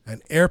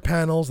 and air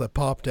panels that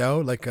popped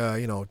out, like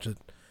just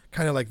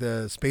kind of like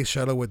the space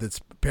shuttle with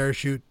its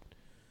parachute,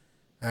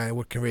 and it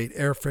would create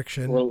air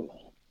friction. Well,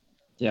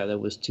 yeah, there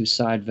was 2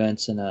 side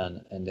vents and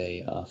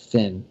a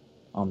fin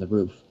on the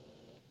roof.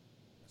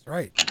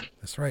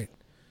 That's right.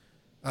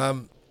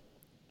 A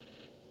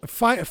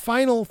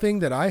final thing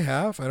that I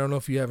have, I don't know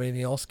if you have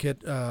anything else, Kit.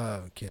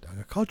 Kit,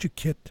 I called you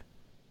Kit.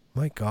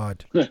 My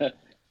God.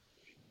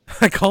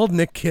 I called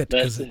Nick Kit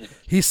because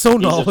he's so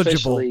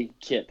knowledgeable. He's officially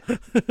Kit.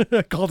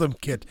 I called him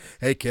Kit.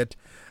 Hey, Kit.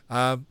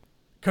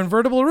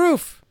 Convertible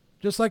roof,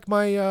 just like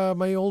my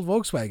my old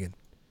Volkswagen.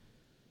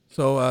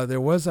 So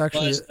there was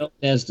actually known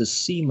as the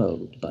C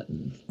mode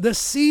button. The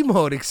C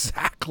mode,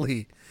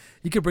 exactly.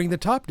 You could bring the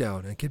top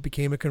down, and Kit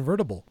became a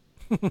convertible.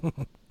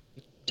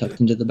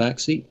 Tucked into the back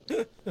seat.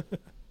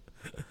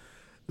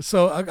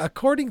 So,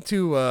 according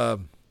to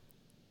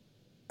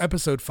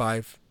episode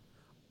 5,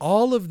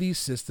 all of these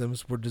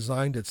systems were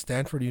designed at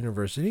Stanford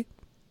University,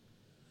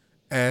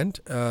 and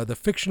the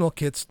fictional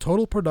Kit's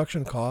total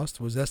production cost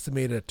was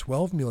estimated at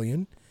 $12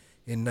 million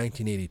in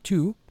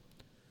 1982,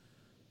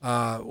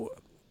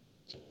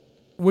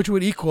 which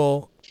would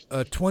equal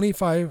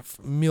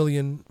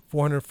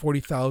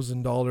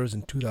 $25,440,000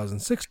 in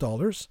 2006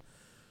 dollars.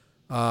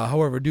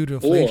 However, due to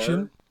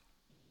inflation,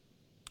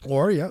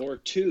 or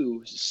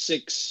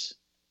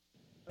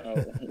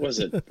was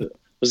it the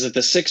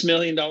 $6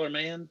 million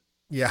man?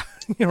 Yeah,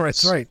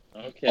 that's right.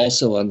 Okay.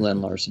 Also a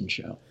Glenn Larson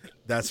show.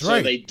 That's right.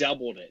 So they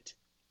doubled it.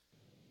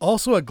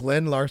 Also a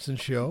Glenn Larson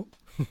show.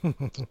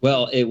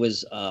 Well, it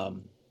was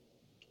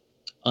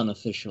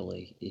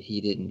unofficially. He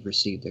didn't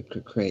receive the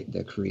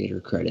creator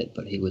credit,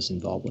 but he was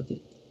involved with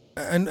it.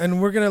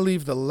 And we're gonna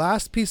leave the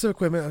last piece of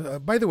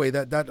equipment. By the way,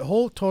 that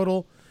whole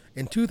total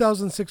in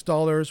 2006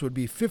 dollars would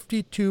be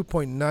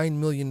 $52.9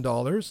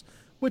 million,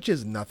 which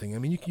is nothing. I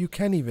mean, you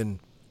can't even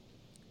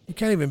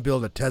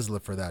build a Tesla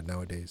for that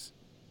nowadays.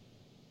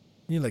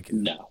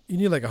 No. you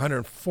need like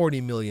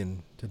 140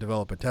 million to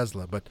develop a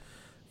Tesla, but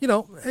you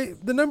know, hey,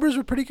 the numbers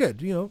were pretty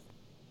good. You know,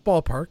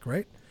 ballpark,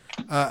 right?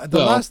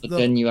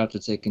 Then you have to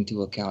take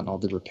into account all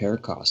the repair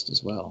cost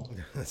as well.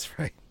 That's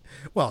right.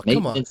 Well,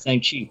 Maintenance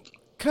ain't cheap.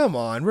 Come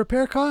on,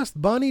 repair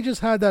cost. Bonnie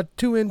just had that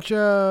 2-inch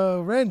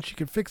wrench. She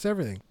could fix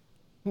everything.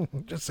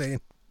 Just saying.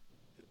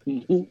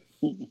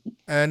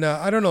 And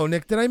I don't know,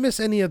 Nick, did I miss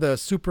any of the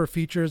super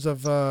features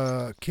of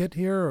Kit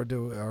here, or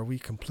are we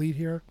complete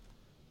here?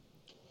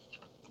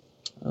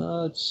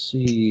 Let's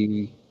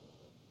see.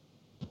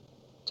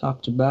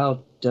 Talked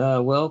about,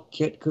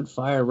 Kit could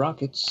fire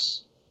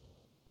rockets.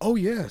 Oh,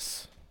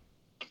 yes.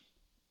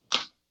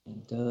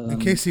 And, in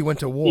case he went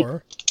to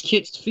war.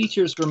 Kit's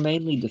features were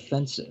mainly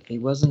defensive. He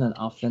wasn't an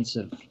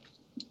offensive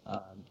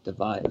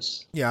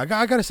device. Yeah, I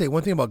got to say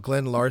one thing about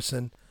Glenn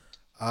Larson.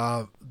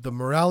 The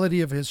morality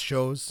of his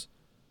shows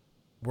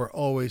were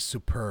always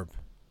superb.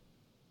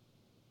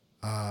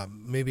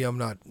 Maybe I'm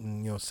not,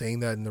 saying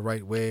that in the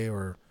right way,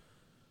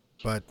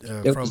 but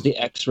it was the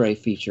X-ray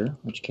feature,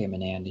 which came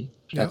in handy.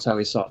 That's how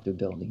he saw through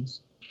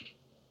buildings.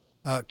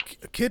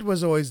 Kid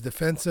was always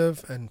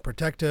defensive and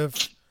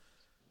protective,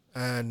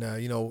 and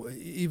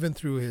even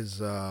through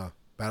his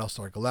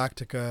Battlestar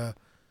Galactica,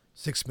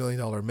 $6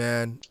 Million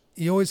Man,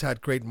 he always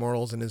had great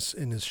morals in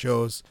his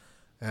shows,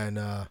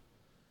 and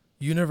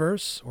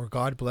Universe or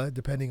God Bless,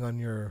 depending on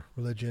your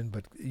religion,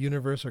 but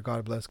Universe or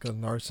God Bless Glenn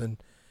Larson,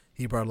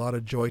 he brought a lot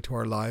of joy to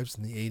our lives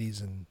in the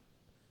 80s and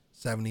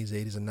 70s,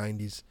 80s, and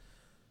 90s.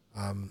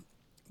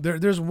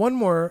 There's one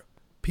more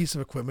piece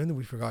of equipment that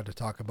we forgot to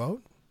talk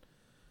about,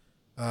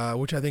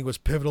 which I think was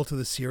pivotal to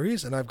the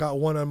series, and I've got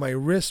one on my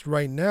wrist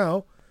right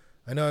now.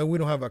 I know we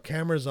don't have our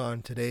cameras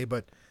on today,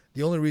 but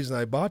the only reason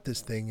I bought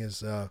this thing is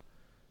the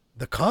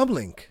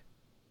Comlink.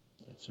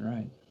 That's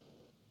right.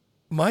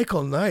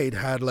 Michael Knight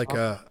had like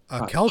a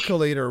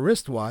calculator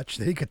wristwatch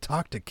that he could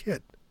talk to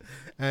Kit.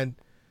 And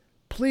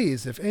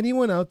please, if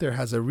anyone out there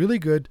has a really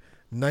good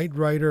Knight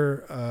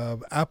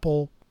Rider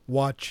Apple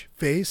Watch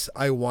face,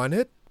 I want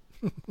it.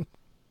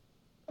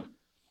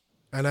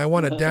 And I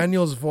want a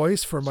Daniel's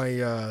voice for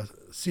my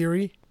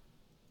Siri.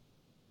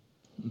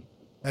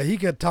 He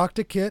could talk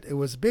to Kit. It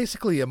was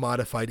basically a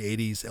modified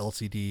 80s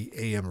LCD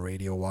AM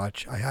radio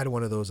watch. I had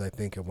one of those, I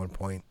think, at one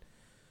point.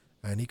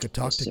 And he could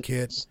talk to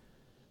Kit.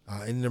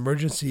 In an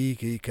emergency,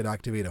 he could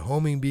activate a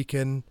homing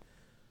beacon.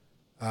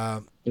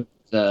 It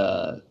was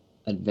an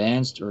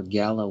advanced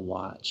Orgala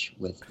watch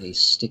with a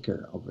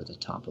sticker over the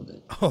top of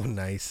it. Oh,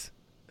 nice.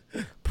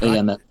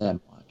 AM/FM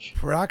watch.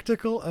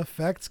 Practical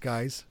effects,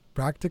 guys.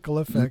 Practical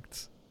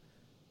effects.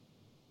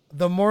 Mm-hmm.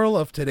 The moral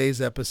of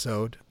today's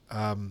episode,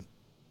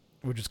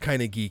 which is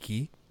kind of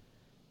geeky,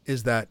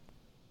 is that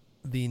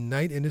the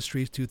Knight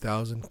Industries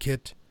 2000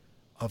 kit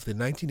of the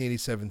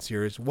 1987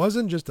 series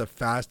wasn't just a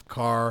fast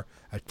car,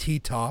 a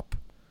T-top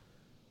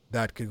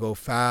that could go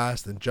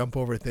fast and jump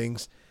over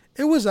things.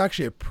 It was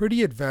actually a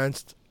pretty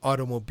advanced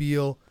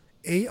automobile,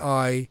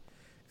 AI.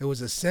 It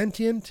was a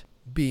sentient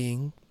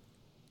being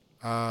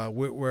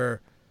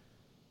where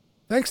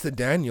thanks to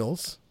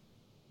Daniels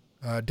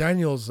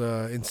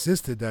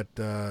insisted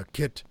that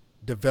Kit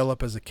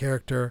develop as a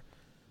character.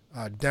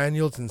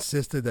 Daniels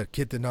insisted that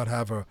Kit did not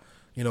have a,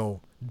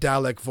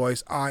 Dalek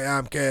voice. I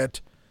am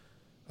Kit.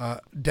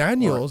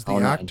 Daniels, the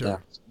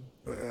actor.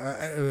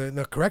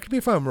 Now correct me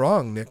if I'm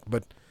wrong, Nick,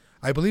 but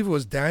I believe it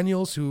was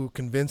Daniels who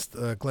convinced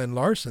Glenn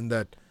Larson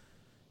that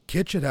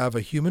Kit should have a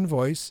human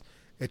voice.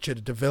 It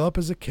should develop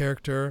as a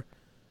character,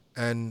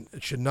 and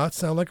it should not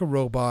sound like a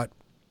robot.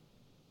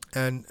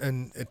 And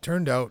it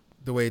turned out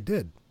the way it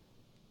did.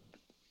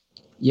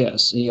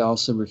 Yes, he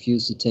also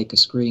refused to take a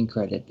screen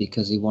credit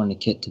because he wanted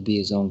Kit to be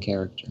his own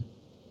character.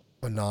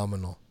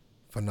 Phenomenal.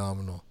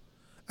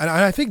 And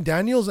I think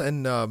Daniels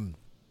and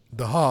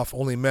the Hoff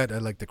only met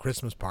at like the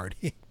Christmas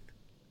party.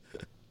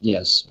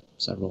 Yes,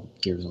 several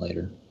years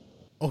later.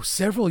 Oh,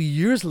 several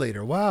years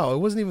later. Wow, it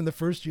wasn't even the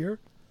first year?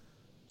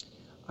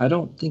 I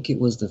don't think it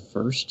was the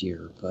first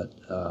year, but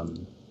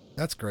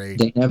that's great.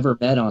 They never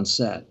met on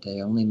set.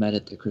 They only met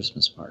at the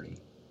Christmas party.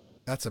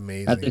 That's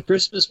amazing. At the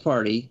Christmas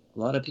party, a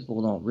lot of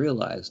people don't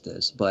realize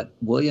this, but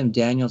William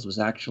Daniels was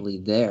actually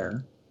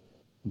there,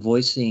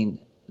 providing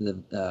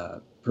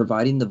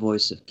the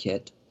voice of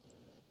Kit.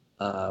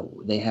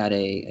 They had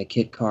a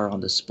Kit car on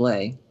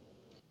display.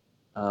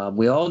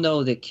 We all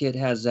know that Kit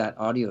has that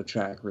audio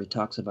track where he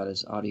talks about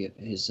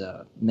his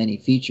many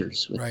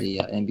features with the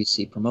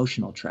NBC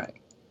promotional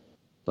track.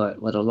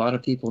 But what a lot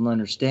of people don't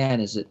understand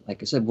is that,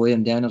 like I said,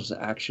 William Daniels was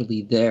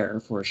actually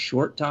there for a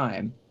short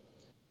time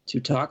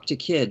to talk to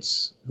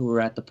kids who were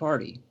at the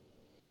party.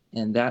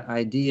 And that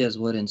idea is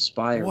what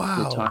inspired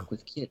the Talk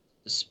with Kit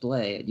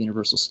display at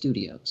Universal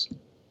Studios.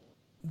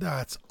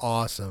 That's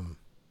awesome.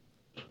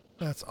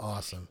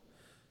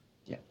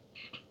 Yeah.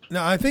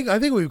 Now, I think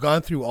we've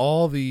gone through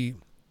all the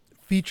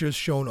features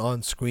shown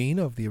on screen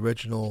of the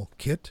original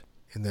Kit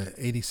in the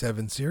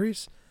 87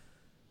 series.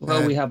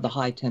 Well, we have the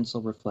high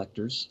tensile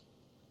reflectors.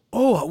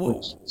 Oh,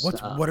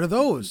 what are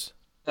those?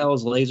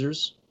 Those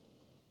lasers.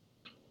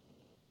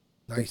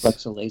 Nice.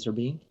 Reflects a laser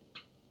beam.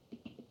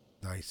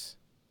 Nice.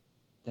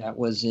 That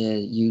was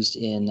used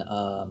in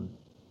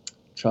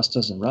Trust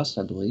Doesn't Rust,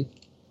 I believe.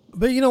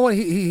 But you know what?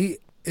 He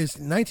is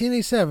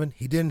 1987.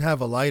 He didn't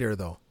have a lighter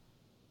though.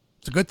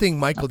 It's a good thing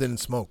Michael didn't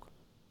smoke.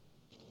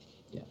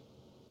 Yeah.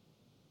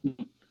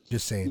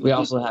 Just saying. We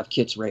also have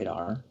Kit's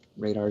radar.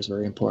 Radar is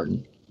very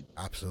important.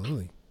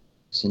 Absolutely.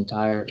 It's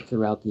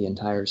throughout the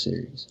entire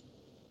series.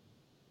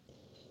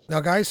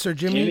 Now, guys, Sir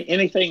Jimmy.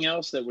 Anything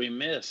else that we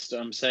missed?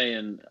 I'm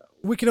saying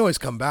we can always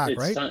come back,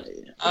 right?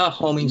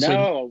 Homing.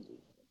 No,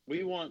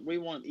 we want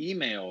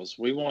emails.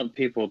 We want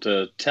people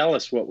to tell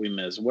us what we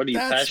missed. What are you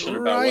passionate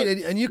about?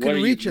 And you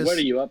can reach us. What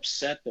are you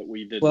upset that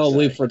we didn't? Well,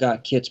 we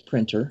forgot Kit's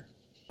printer.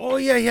 Oh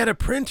yeah, he had a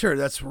printer.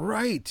 That's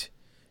right.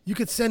 You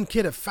could send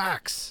Kit a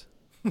fax.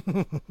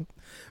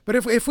 But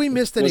if we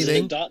missed anything, was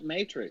it a dot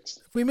matrix?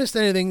 If we missed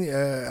anything,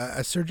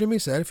 as Sir Jimmy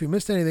said, if you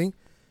missed anything,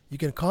 you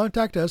can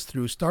contact us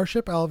through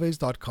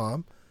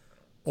starshipalways.com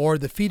or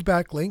the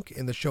feedback link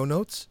in the show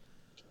notes.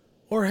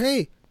 Or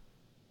hey,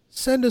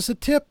 send us a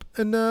tip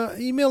and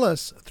email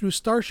us through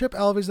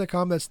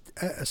starshipalways.com. That's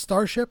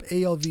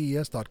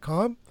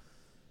starshipalves.com,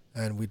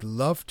 and we'd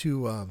love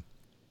to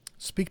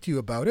speak to you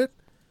about it.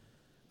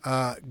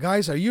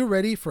 Guys, are you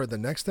ready for the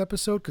next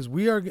episode? Because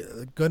we are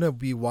going to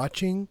be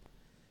watching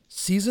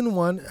Season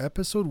 1,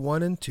 Episode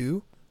 1 and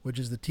 2, which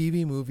is the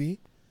TV movie.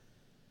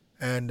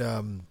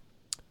 And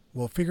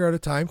we'll figure out a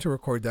time to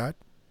record that.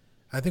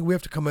 I think we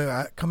have to come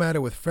at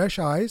it with fresh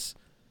eyes.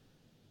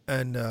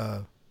 And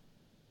the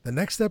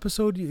next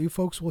episode you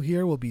folks will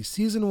hear will be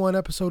Season 1,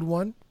 Episode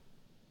 1.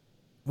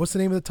 What's the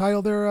name of the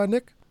title there,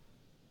 Nick?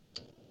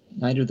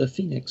 Night of the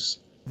Phoenix.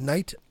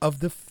 Night of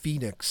the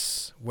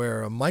Phoenix,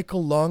 where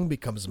Michael Long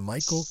becomes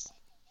Michael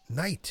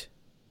Knight.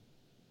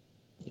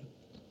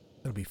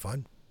 That'll be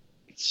fun.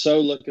 So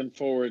looking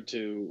forward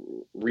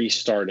to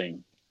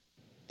restarting.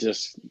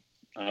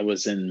 I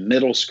was in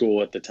middle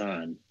school at the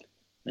time,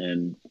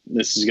 and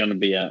this is going to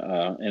be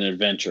an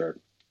adventure.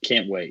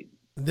 Can't wait.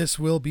 This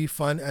will be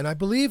fun, and I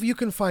believe you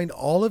can find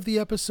all of the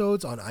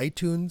episodes on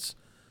iTunes.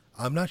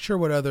 I'm not sure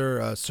what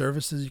other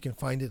services you can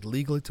find it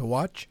legally to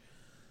watch,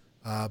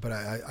 but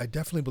I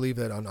definitely believe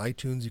that on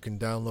iTunes you can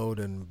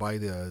download and buy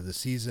the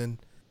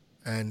season,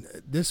 and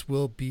this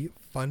will be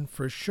fun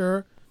for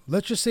sure.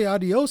 Let's just say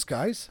adios,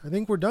 guys. I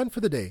think we're done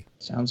for the day.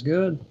 Sounds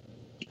good.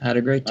 Had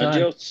a great time.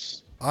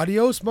 Adios.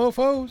 Adios,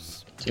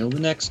 mofos. Till the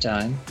next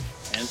time.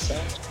 And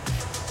such.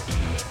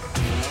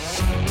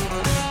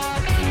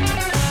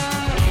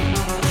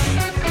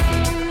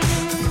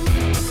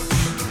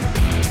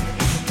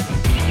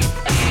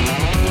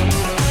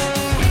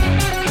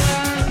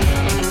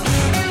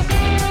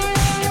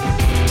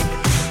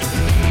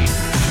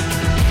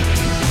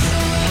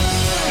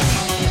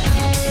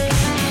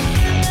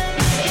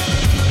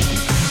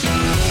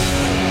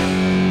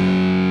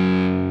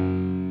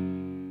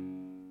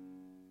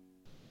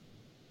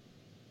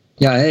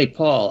 Yeah, hey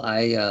Paul,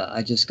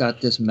 I just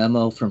got this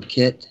memo from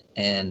Kit,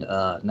 and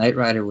Knight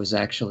Rider was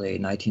actually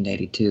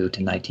 1982 to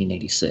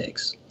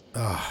 1986.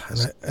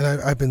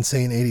 I've been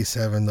saying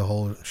 87 the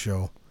whole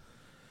show.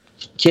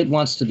 Kit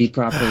wants to be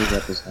properly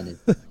represented.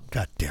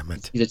 God damn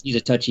it! He's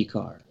a touchy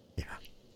car.